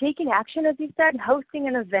taking action, as you said, hosting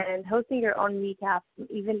an event, hosting your own meetup,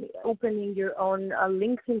 even opening your own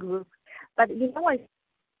LinkedIn group. But you know what?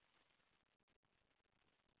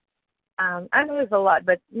 I know there's a lot,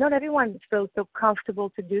 but not everyone feels so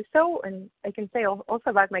comfortable to do so. And I can say also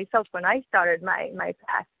about myself, when I started my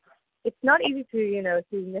path, it's not easy to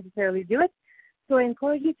necessarily do it. So I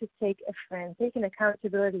encourage you to take a friend, take an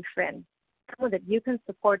accountability friend, so that you can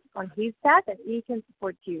support on his path and he can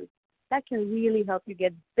support you. That can really help you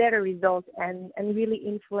get better results and really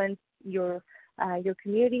influence your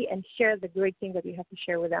community and share the great thing that you have to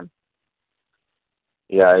share with them.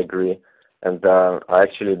 Yeah, I agree. And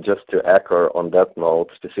actually, just to echo on that note,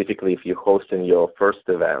 specifically if you're hosting your first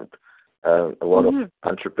event, a lot of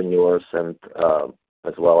entrepreneurs and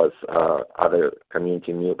as well as other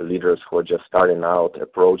community leaders who are just starting out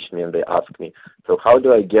approach me and they ask me, so how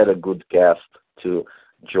do I get a good guest to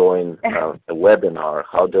join a webinar?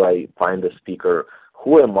 How do I find a speaker?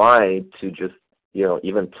 Who am I to just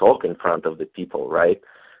even talk in front of the people, right?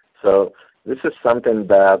 So this is something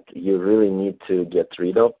that you really need to get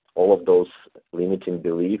rid of, all of those limiting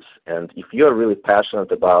beliefs. And if you're really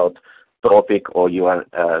passionate about topic or you are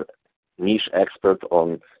a niche expert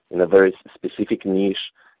in a very specific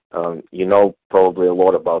niche, you know probably a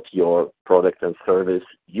lot about your product and service,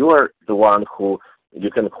 you are the one who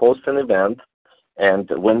you can host an event. And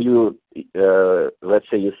when you, let's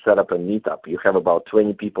say you set up a meetup, you have about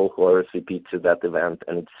 20 people who RSVP to that event,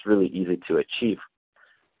 and it's really easy to achieve.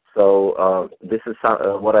 So this is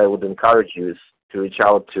what I would encourage you is to reach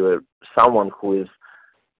out to someone who is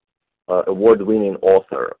award-winning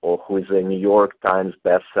author or who is a New York Times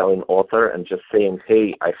best-selling author and just saying,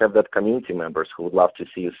 hey, I have that community members who would love to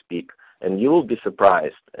see you speak. And you will be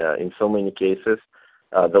surprised. In so many cases,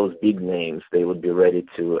 those big names, they would be ready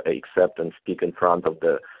to accept and speak in front of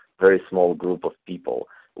the very small group of people,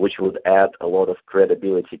 which would add a lot of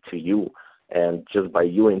credibility to you. And just by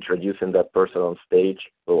you introducing that person on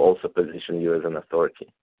stage will also position you as an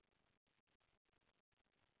authority.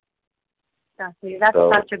 Exactly. That's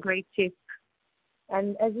such a great tip.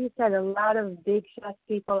 And as you said, a lot of big shot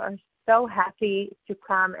people are so happy to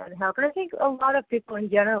come and help. And I think a lot of people in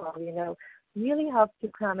general, really help to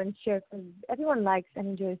come and share, because everyone likes and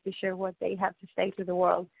enjoys to share what they have to say to the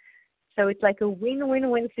world. So it's like a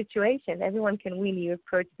win-win-win situation. Everyone can win. You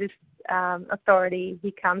approach this authority,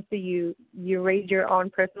 he comes to you, you raise your own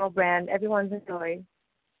personal brand, everyone's enjoying.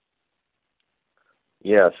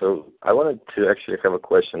 Yeah, so I wanted to actually have a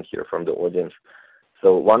question here from the audience.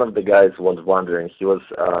 So one of the guys was wondering, he was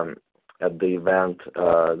at the event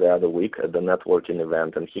the other week, at the networking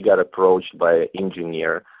event, and he got approached by an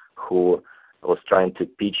engineer who was trying to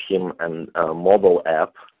pitch him a mobile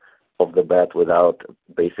app off the bat without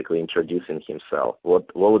basically introducing himself.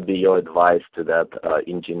 What would be your advice to that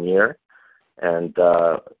engineer? And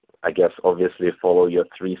I guess obviously follow your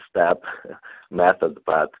 3-step method,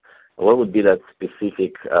 but what would be that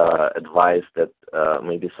specific advice that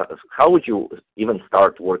how would you even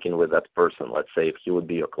start working with that person, let's say, if he would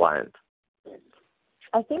be your client?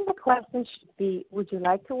 I think the question should be, would you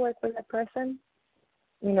like to work with that person?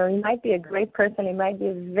 You know, he might be a great person, he might be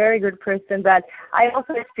a very good person, but I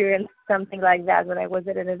also experienced something like that when I was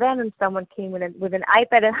at an event and someone came with an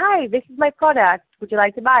iPad and, hi, this is my product, would you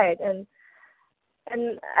like to buy it? And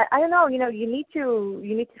I don't know, you know, you need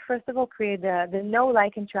to first of all create the know,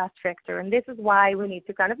 like, and trust factor, and this is why we need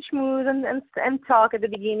to kind of schmooze and talk at the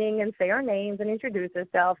beginning and say our names and introduce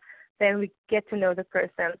ourselves. Then we get to know the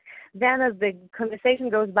person. Then as the conversation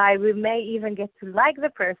goes by, we may even get to like the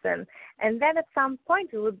person. And then at some point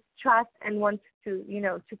we would trust and want to, you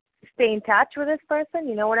know, to stay in touch with this person.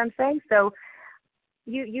 You know what I'm saying? So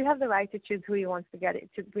you have the right to choose who you want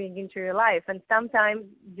to bring into your life. And sometimes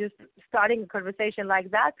just starting a conversation like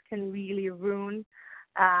that can really ruin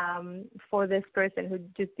for this person who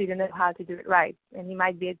just didn't know how to do it right. And he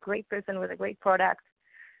might be a great person with a great product,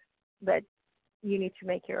 but you need to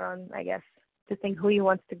make your own, I guess, to think who you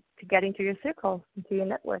want to get into your circle, into your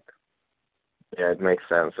network. Yeah, it makes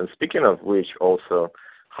sense. And speaking of which, also,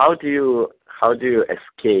 how do you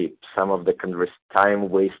escape some of the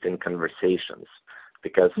time-wasting conversations?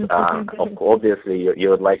 Because obviously you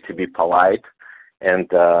would like to be polite, and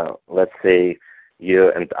let's say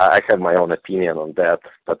I have my own opinion on that,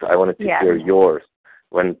 but I wanted to hear yours.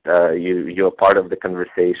 When you're part of the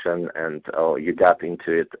conversation and you got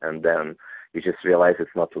into it, and then you just realize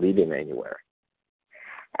it's not leading anywhere.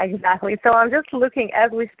 Exactly. So I'm just looking,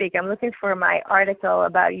 as we speak, I'm looking for my article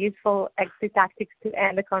about useful exit tactics to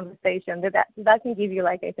end a conversation. That can give you,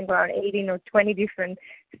 like, I think around 18 or 20 different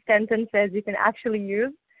sentences you can actually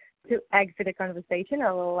use to exit a conversation.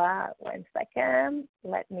 I will, 1 second,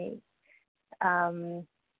 let me,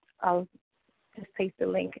 I'll just paste the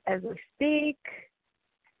link as we speak.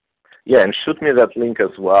 Yeah, and shoot me that link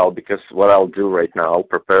as well, because what I'll do right now, I'll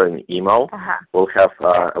prepare an email. We'll have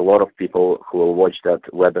a lot of people who will watch that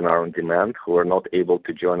webinar on demand who are not able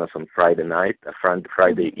to join us on Friday night,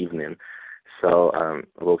 Friday evening. So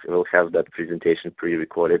we'll have that presentation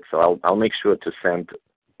pre-recorded. So I'll make sure to send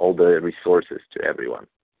all the resources to everyone.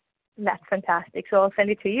 That's fantastic. So I'll send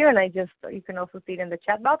it to you, and you can also see it in the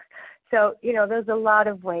chat box. So, you know, there's a lot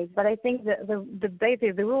of ways, but I think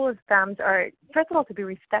the rule of thumbs are, first of all, to be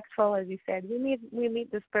respectful, as you said. We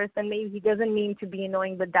meet this person. Maybe he doesn't mean to be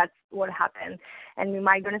annoying, but that's what happened, and we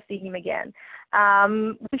might going to see him again.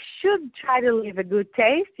 We should try to leave a good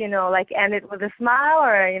taste, you know, like end it with a smile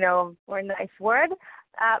or, you know, or a nice word.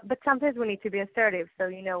 But sometimes we need to be assertive. So,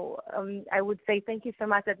 you know, I would say thank you so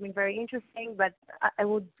much. That's been very interesting. But I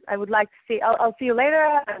would like to see. I'll see you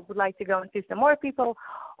later. I would like to go and see some more people.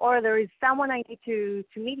 Or there is someone I need to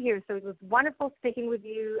meet here. So it was wonderful speaking with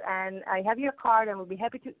you, and I have your card, and we'll be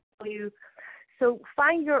happy to tell you. So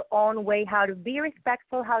find your own way how to be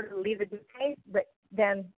respectful, how to leave a good taste, but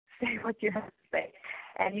then say what you have to say.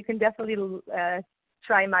 And you can definitely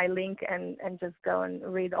try my link and just go and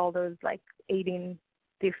read all those like 18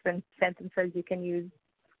 different sentences you can use.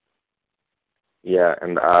 Yeah,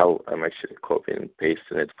 and I'm actually copying and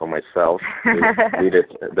pasting it for myself to read it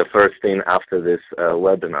the first thing after this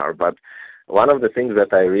webinar. But one of the things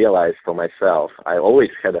that I realized for myself, I always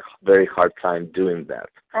had a very hard time doing that.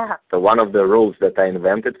 So one of the rules that I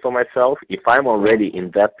invented for myself, if I'm already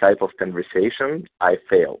in that type of conversation, I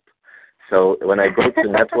failed. So when I go to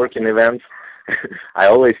networking events, I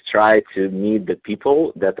always try to meet the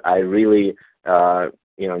people that I really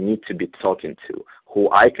need to be talking to, who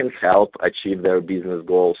I can help achieve their business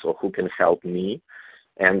goals or who can help me.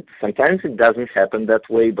 And sometimes it doesn't happen that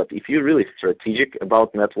way, but if you're really strategic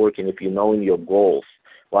about networking, if you know in your goals,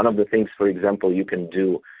 one of the things, for example, you can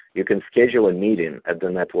do, you can schedule a meeting at the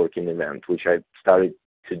networking event, which I started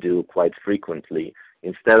to do quite frequently.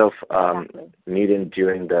 Instead of meeting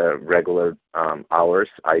during the regular hours,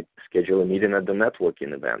 I schedule a meeting at the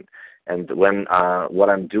networking event. And when what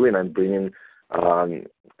I'm doing, I'm bringing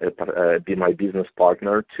be my business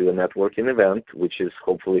partner to a networking event, which is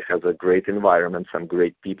hopefully has a great environment, some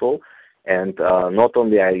great people. And not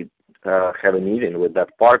only I have a meeting with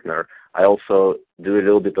that partner, I also do a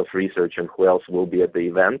little bit of research on who else will be at the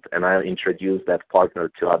event, and I introduce that partner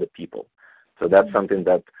to other people. So that's something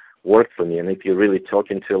that worked for me. And if you're really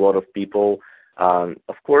talking to a lot of people,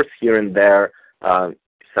 of course, here and there,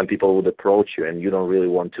 some people would approach you, and you don't really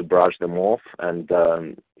want to brush them off and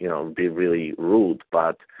be really rude.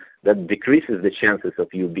 But that decreases the chances of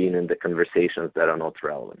you being in the conversations that are not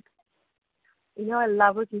relevant. I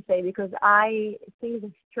love what you say, because I think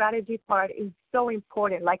the strategy part is so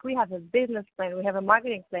important. Like, we have a business plan, we have a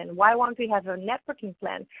marketing plan. Why won't we have a networking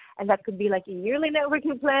plan? And that could be like a yearly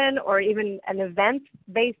networking plan or even an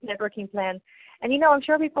event-based networking plan. And, I'm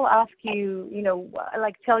sure people ask you,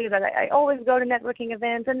 like tell you that I always go to networking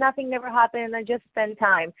events and nothing never happened, I just spend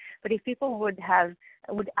time. But if people would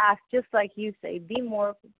ask, just like you say, be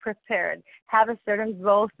more prepared, have a certain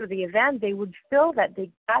goal for the event, they would feel that they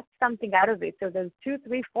got something out of it. So those 2,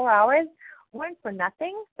 3, 4 hours weren't for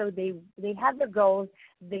nothing. So they had their goals,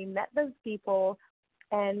 they met those people.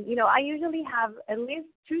 And, I usually have at least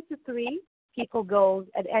 2 to 3 people goals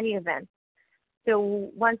at any event. So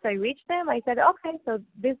once I reached them, I said, okay, so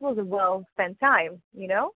this was a well-spent time,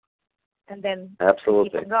 and then Absolutely.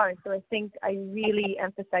 keep on going. So I think I really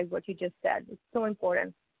emphasize what you just said. It's so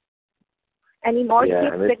important. Any more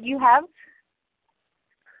tips that you have?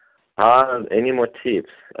 Any more tips?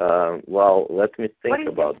 Well, let me think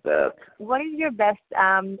about that. What is your best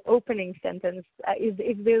opening sentence?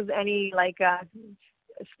 If there's any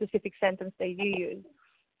specific sentence that you use?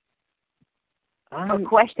 Or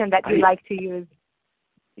question that you like to use?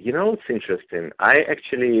 It's interesting. I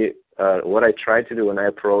actually, what I try to do when I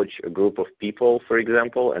approach a group of people, for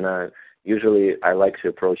example, and I like to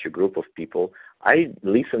approach a group of people, I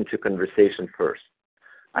listen to conversation first.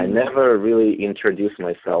 I never really introduce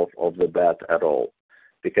myself off the bat at all,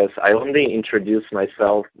 because I only introduce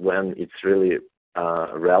myself when it's really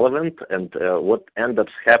relevant, and what ends up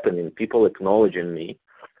happening, people acknowledging me,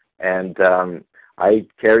 and I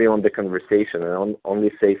carry on the conversation and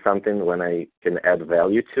only say something when I can add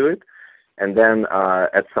value to it. And then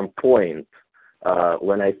at some point,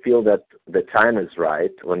 when I feel that the time is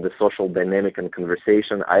right, when the social dynamic and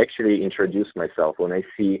conversation, I actually introduce myself when I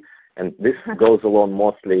see, and this goes along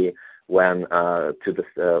mostly when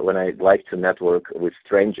when I like to network with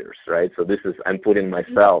strangers, right? So I'm putting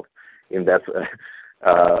myself in that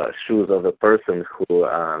shoes of a person who,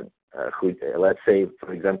 let's say,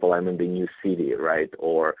 for example, I'm in the new city, right?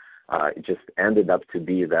 Or it just ended up to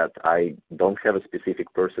be that I don't have a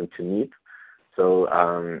specific person to meet,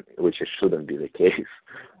 so which shouldn't be the case.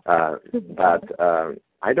 But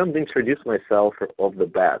I don't introduce myself off the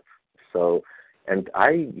bat. So, and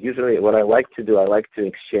I usually, what I like to do, I like to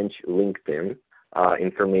exchange LinkedIn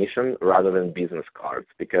information rather than business cards,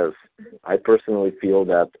 because I personally feel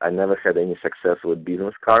that I never had any success with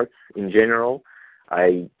business cards in general.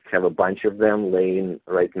 I have a bunch of them laying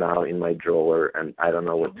right now in my drawer, and I don't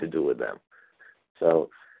know what to do with them. So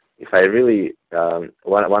if I really,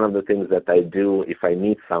 one of the things that I do if I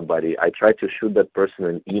meet somebody, I try to shoot that person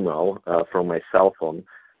an email from my cell phone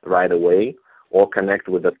right away, or connect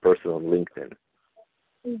with that person on LinkedIn.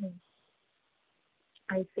 Mm-hmm.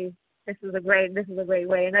 I see. This is a great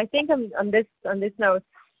way, and I think on this note,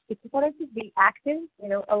 it's important to be active.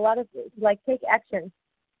 A lot of take action.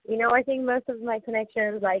 I think most of my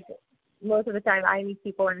connections, most of the time I meet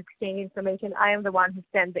people and exchange information, I am the one who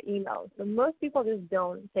sends the email. So most people just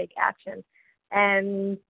don't take action.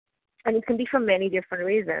 And it can be for many different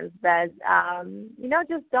reasons. That,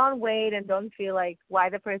 just don't wait and don't feel like why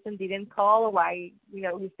the person didn't call, or why,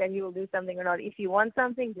 he said you will do something or not. If you want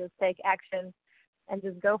something, just take action and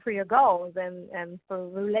just go for your goals and for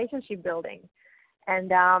relationship building.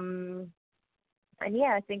 And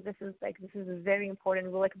yeah, I think this is a very important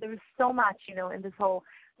rule. There is so much, in this whole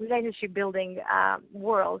relationship building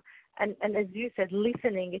world. And as you said,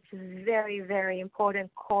 listening, it's a very, very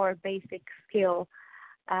important core basic skill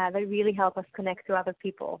that really help us connect to other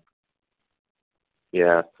people.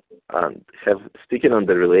 Yeah. Speaking on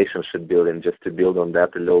the relationship building, just to build on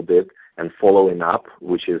that a little bit, and following up,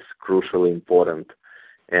 which is crucially important.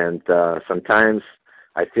 And sometimes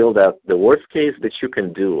I feel that the worst case that you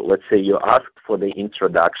can do, let's say you asked for the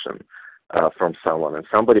introduction from someone, and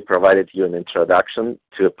somebody provided you an introduction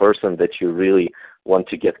to a person that you really want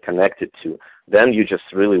to get connected to, then you just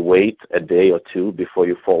really wait a day or two before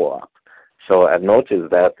you follow up. So I've noticed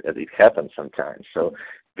that it happens sometimes. So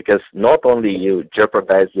because not only you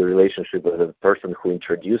jeopardize your relationship with the person who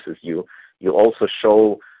introduces you, you also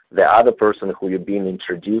show the other person who you're being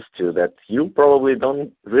introduced to that you probably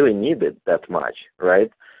don't really need it that much,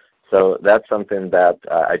 right? So that's something that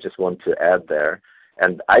I just want to add there.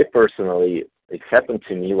 And I personally, it happened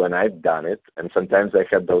to me when I've done it, and sometimes I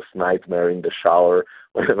had those nightmares in the shower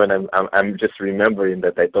when I'm just remembering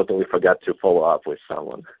that I totally forgot to follow up with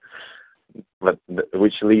someone, but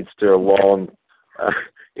which leads to a long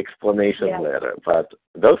explanation later. But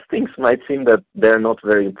those things might seem that they're not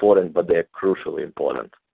very important, but they're crucially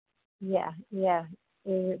important. Yeah,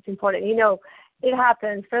 it's important. It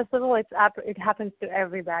happens. First of all, it happens to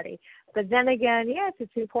everybody. But then again, yes,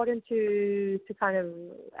 it's important to kind of.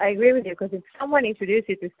 I agree with you because if someone introduces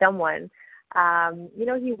you to someone,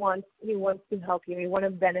 he wants to help you. He wants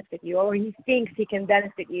to benefit you, or he thinks he can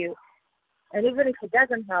benefit you. And even if it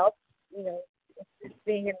doesn't help, it's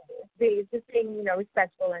being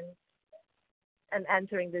respectful and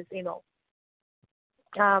answering this email.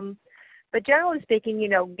 But generally speaking,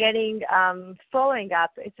 following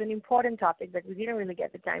up, it's an important topic that we didn't really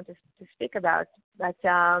get the time to speak about. But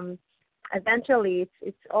eventually,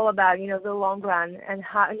 it's all about, the long run and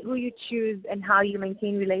who you choose and how you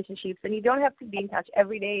maintain relationships. And you don't have to be in touch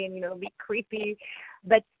every day and, be creepy.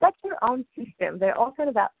 But set your own system. There are all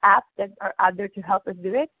kinds of apps that are out there to help us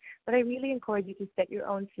do it. But I really encourage you to set your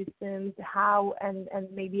own systems, and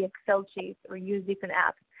maybe Excel sheets or use different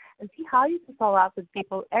apps. And see how you can follow up with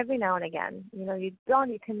people every now and again.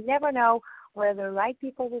 You can never know where the right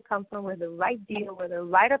people will come from, where the right deal, where the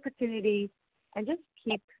right opportunity, and just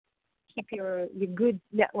keep your good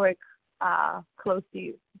network close to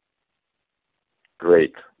you.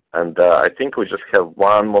 Great. And I think we just have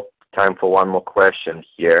time for one more question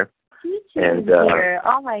here. Chichi is here.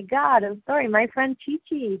 Oh my God! I'm sorry, my friend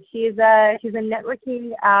Chichi. She's a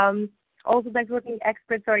networking. Also networking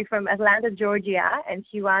expert, from Atlanta, Georgia, and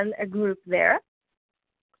she runs a group there.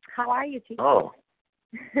 How are you, Chichi? Oh,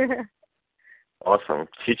 awesome.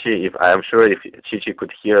 Chichi, I'm sure if Chichi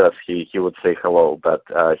could hear us, he would say hello, but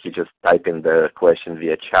he just typed in the question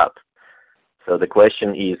via chat. So the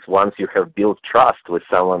question is, once you have built trust with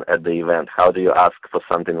someone at the event, how do you ask for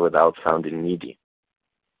something without sounding needy?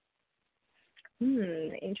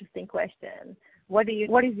 Interesting question. What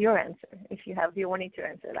is your answer, if you wanted to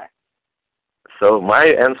answer that? So my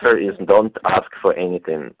answer is don't ask for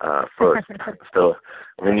anything first. So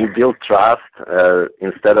when you build trust,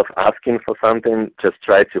 instead of asking for something, just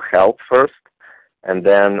try to help first. And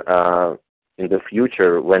then in the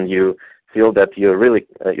future, when you feel that you really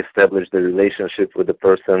established the relationship with the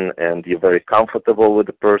person and you're very comfortable with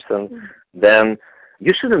the person, then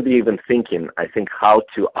you shouldn't be even thinking, I think, how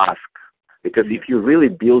to ask. Because if you really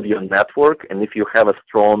build your network and if you have a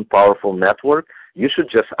strong, powerful network, you should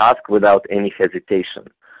just ask without any hesitation.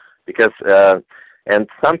 Because and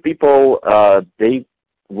some people they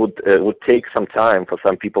would take some time for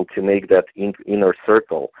some people to make that inner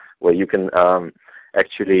circle where you can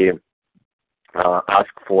actually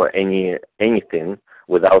ask for anything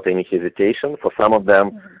without any hesitation. For some of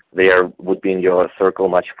them, they would be in your circle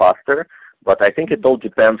much faster. But I think it all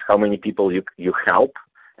depends how many people you help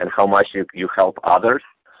and how much you help others.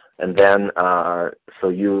 And then so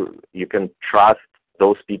you can trust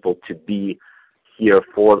those people to be here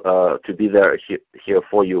here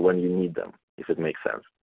for you when you need them, if it makes sense.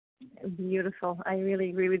 Beautiful. I really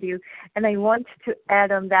agree with you. And I want to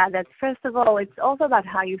add on that first of all, it's also about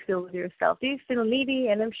how you feel with yourself. Do you feel needy?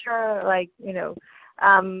 And I'm sure,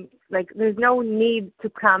 there's no need to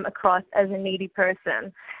come across as a needy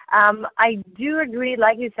person. I do agree,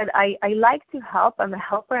 like you said, I like to help. I'm a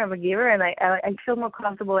helper, I'm a giver, and I feel more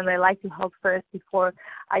comfortable and I like to help first before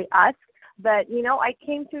I ask. But, I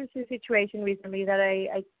came to a situation recently that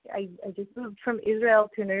I just moved from Israel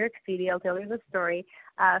to New York City. I'll tell you the story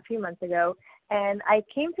a few months ago. And I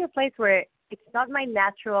came to a place where it's not my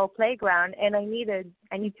natural playground, and I need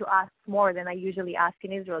to ask more than I usually ask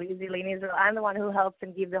in Israel. Usually in Israel, I'm the one who helps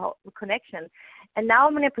and gives the whole connection. And now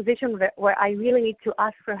I'm in a position where I really need to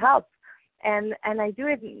ask for help. And I do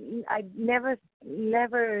it. I never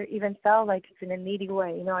even felt like it's in a needy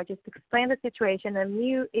way. I just explained the situation and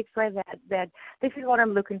knew it's like that this is what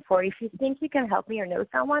I'm looking for. If you think you can help me or know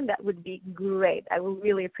someone, that would be great. I will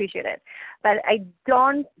really appreciate it. But I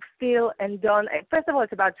don't feel first of all,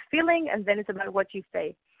 it's about feeling, and then it's about what you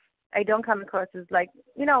say. I don't come across as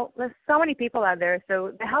there's so many people out there,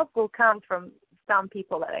 so the help will come from some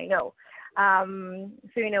people that I know.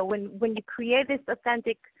 So when you create this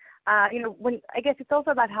authentic when I guess it's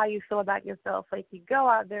also about how you feel about yourself. Like you go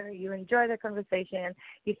out there, you enjoy the conversation,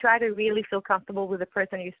 you try to really feel comfortable with the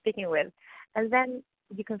person you're speaking with, and then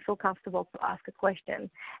you can feel comfortable to ask a question.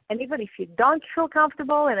 And even if you don't feel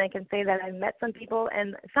comfortable, and I can say that I met some people,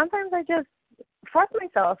 and sometimes I just force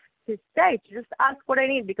myself to just ask what I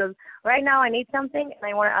need, because right now I need something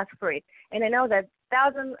and I want to ask for it. And I know that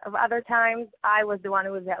thousands of other times I was the one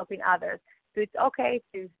who was helping others. So it's okay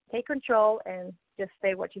to take control and just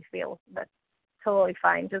say what you feel. That's totally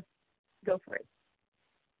fine. Just go for it.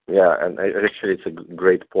 Yeah, and actually it's a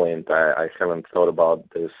great point. I haven't thought about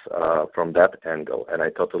this from that angle, and I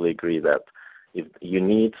totally agree that if you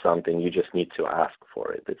need something, you just need to ask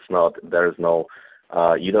for it. It's not, there's no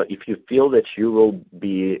if you feel that you will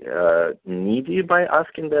be needy by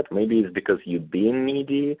asking that, maybe it's because you're being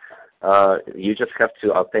needy. You just have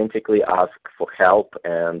to authentically ask for help,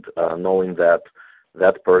 and knowing that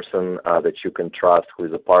that person that you can trust, who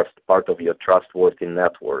is a part of your trustworthy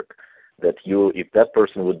network, that if that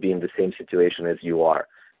person would be in the same situation as you are,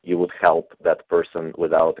 you would help that person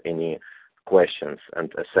without any questions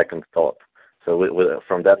and a second thought. So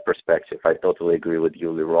from that perspective, I totally agree with you,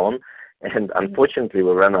 Lirone. And unfortunately,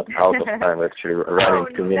 we ran out of time. Actually, running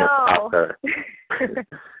 2 minutes after.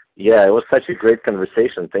 Yeah, it was such a great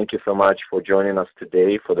conversation. Thank you so much for joining us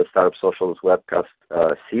today for the Startup Socials webcast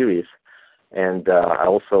series. And I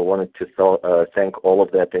also wanted to thank all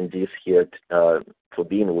of the attendees here for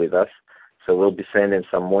being with us. So we'll be sending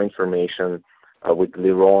some more information with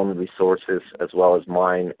Lirone resources as well as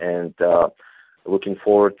mine, and looking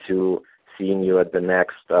forward to seeing you at the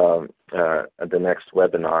next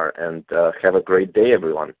webinar. And have a great day,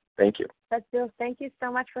 everyone. Thank you. Vasil, thank you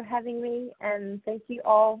so much for having me, and thank you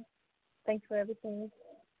all. Thanks for everything.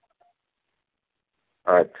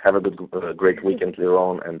 All right. Have a great weekend,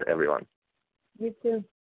 Lirone, and everyone. You too.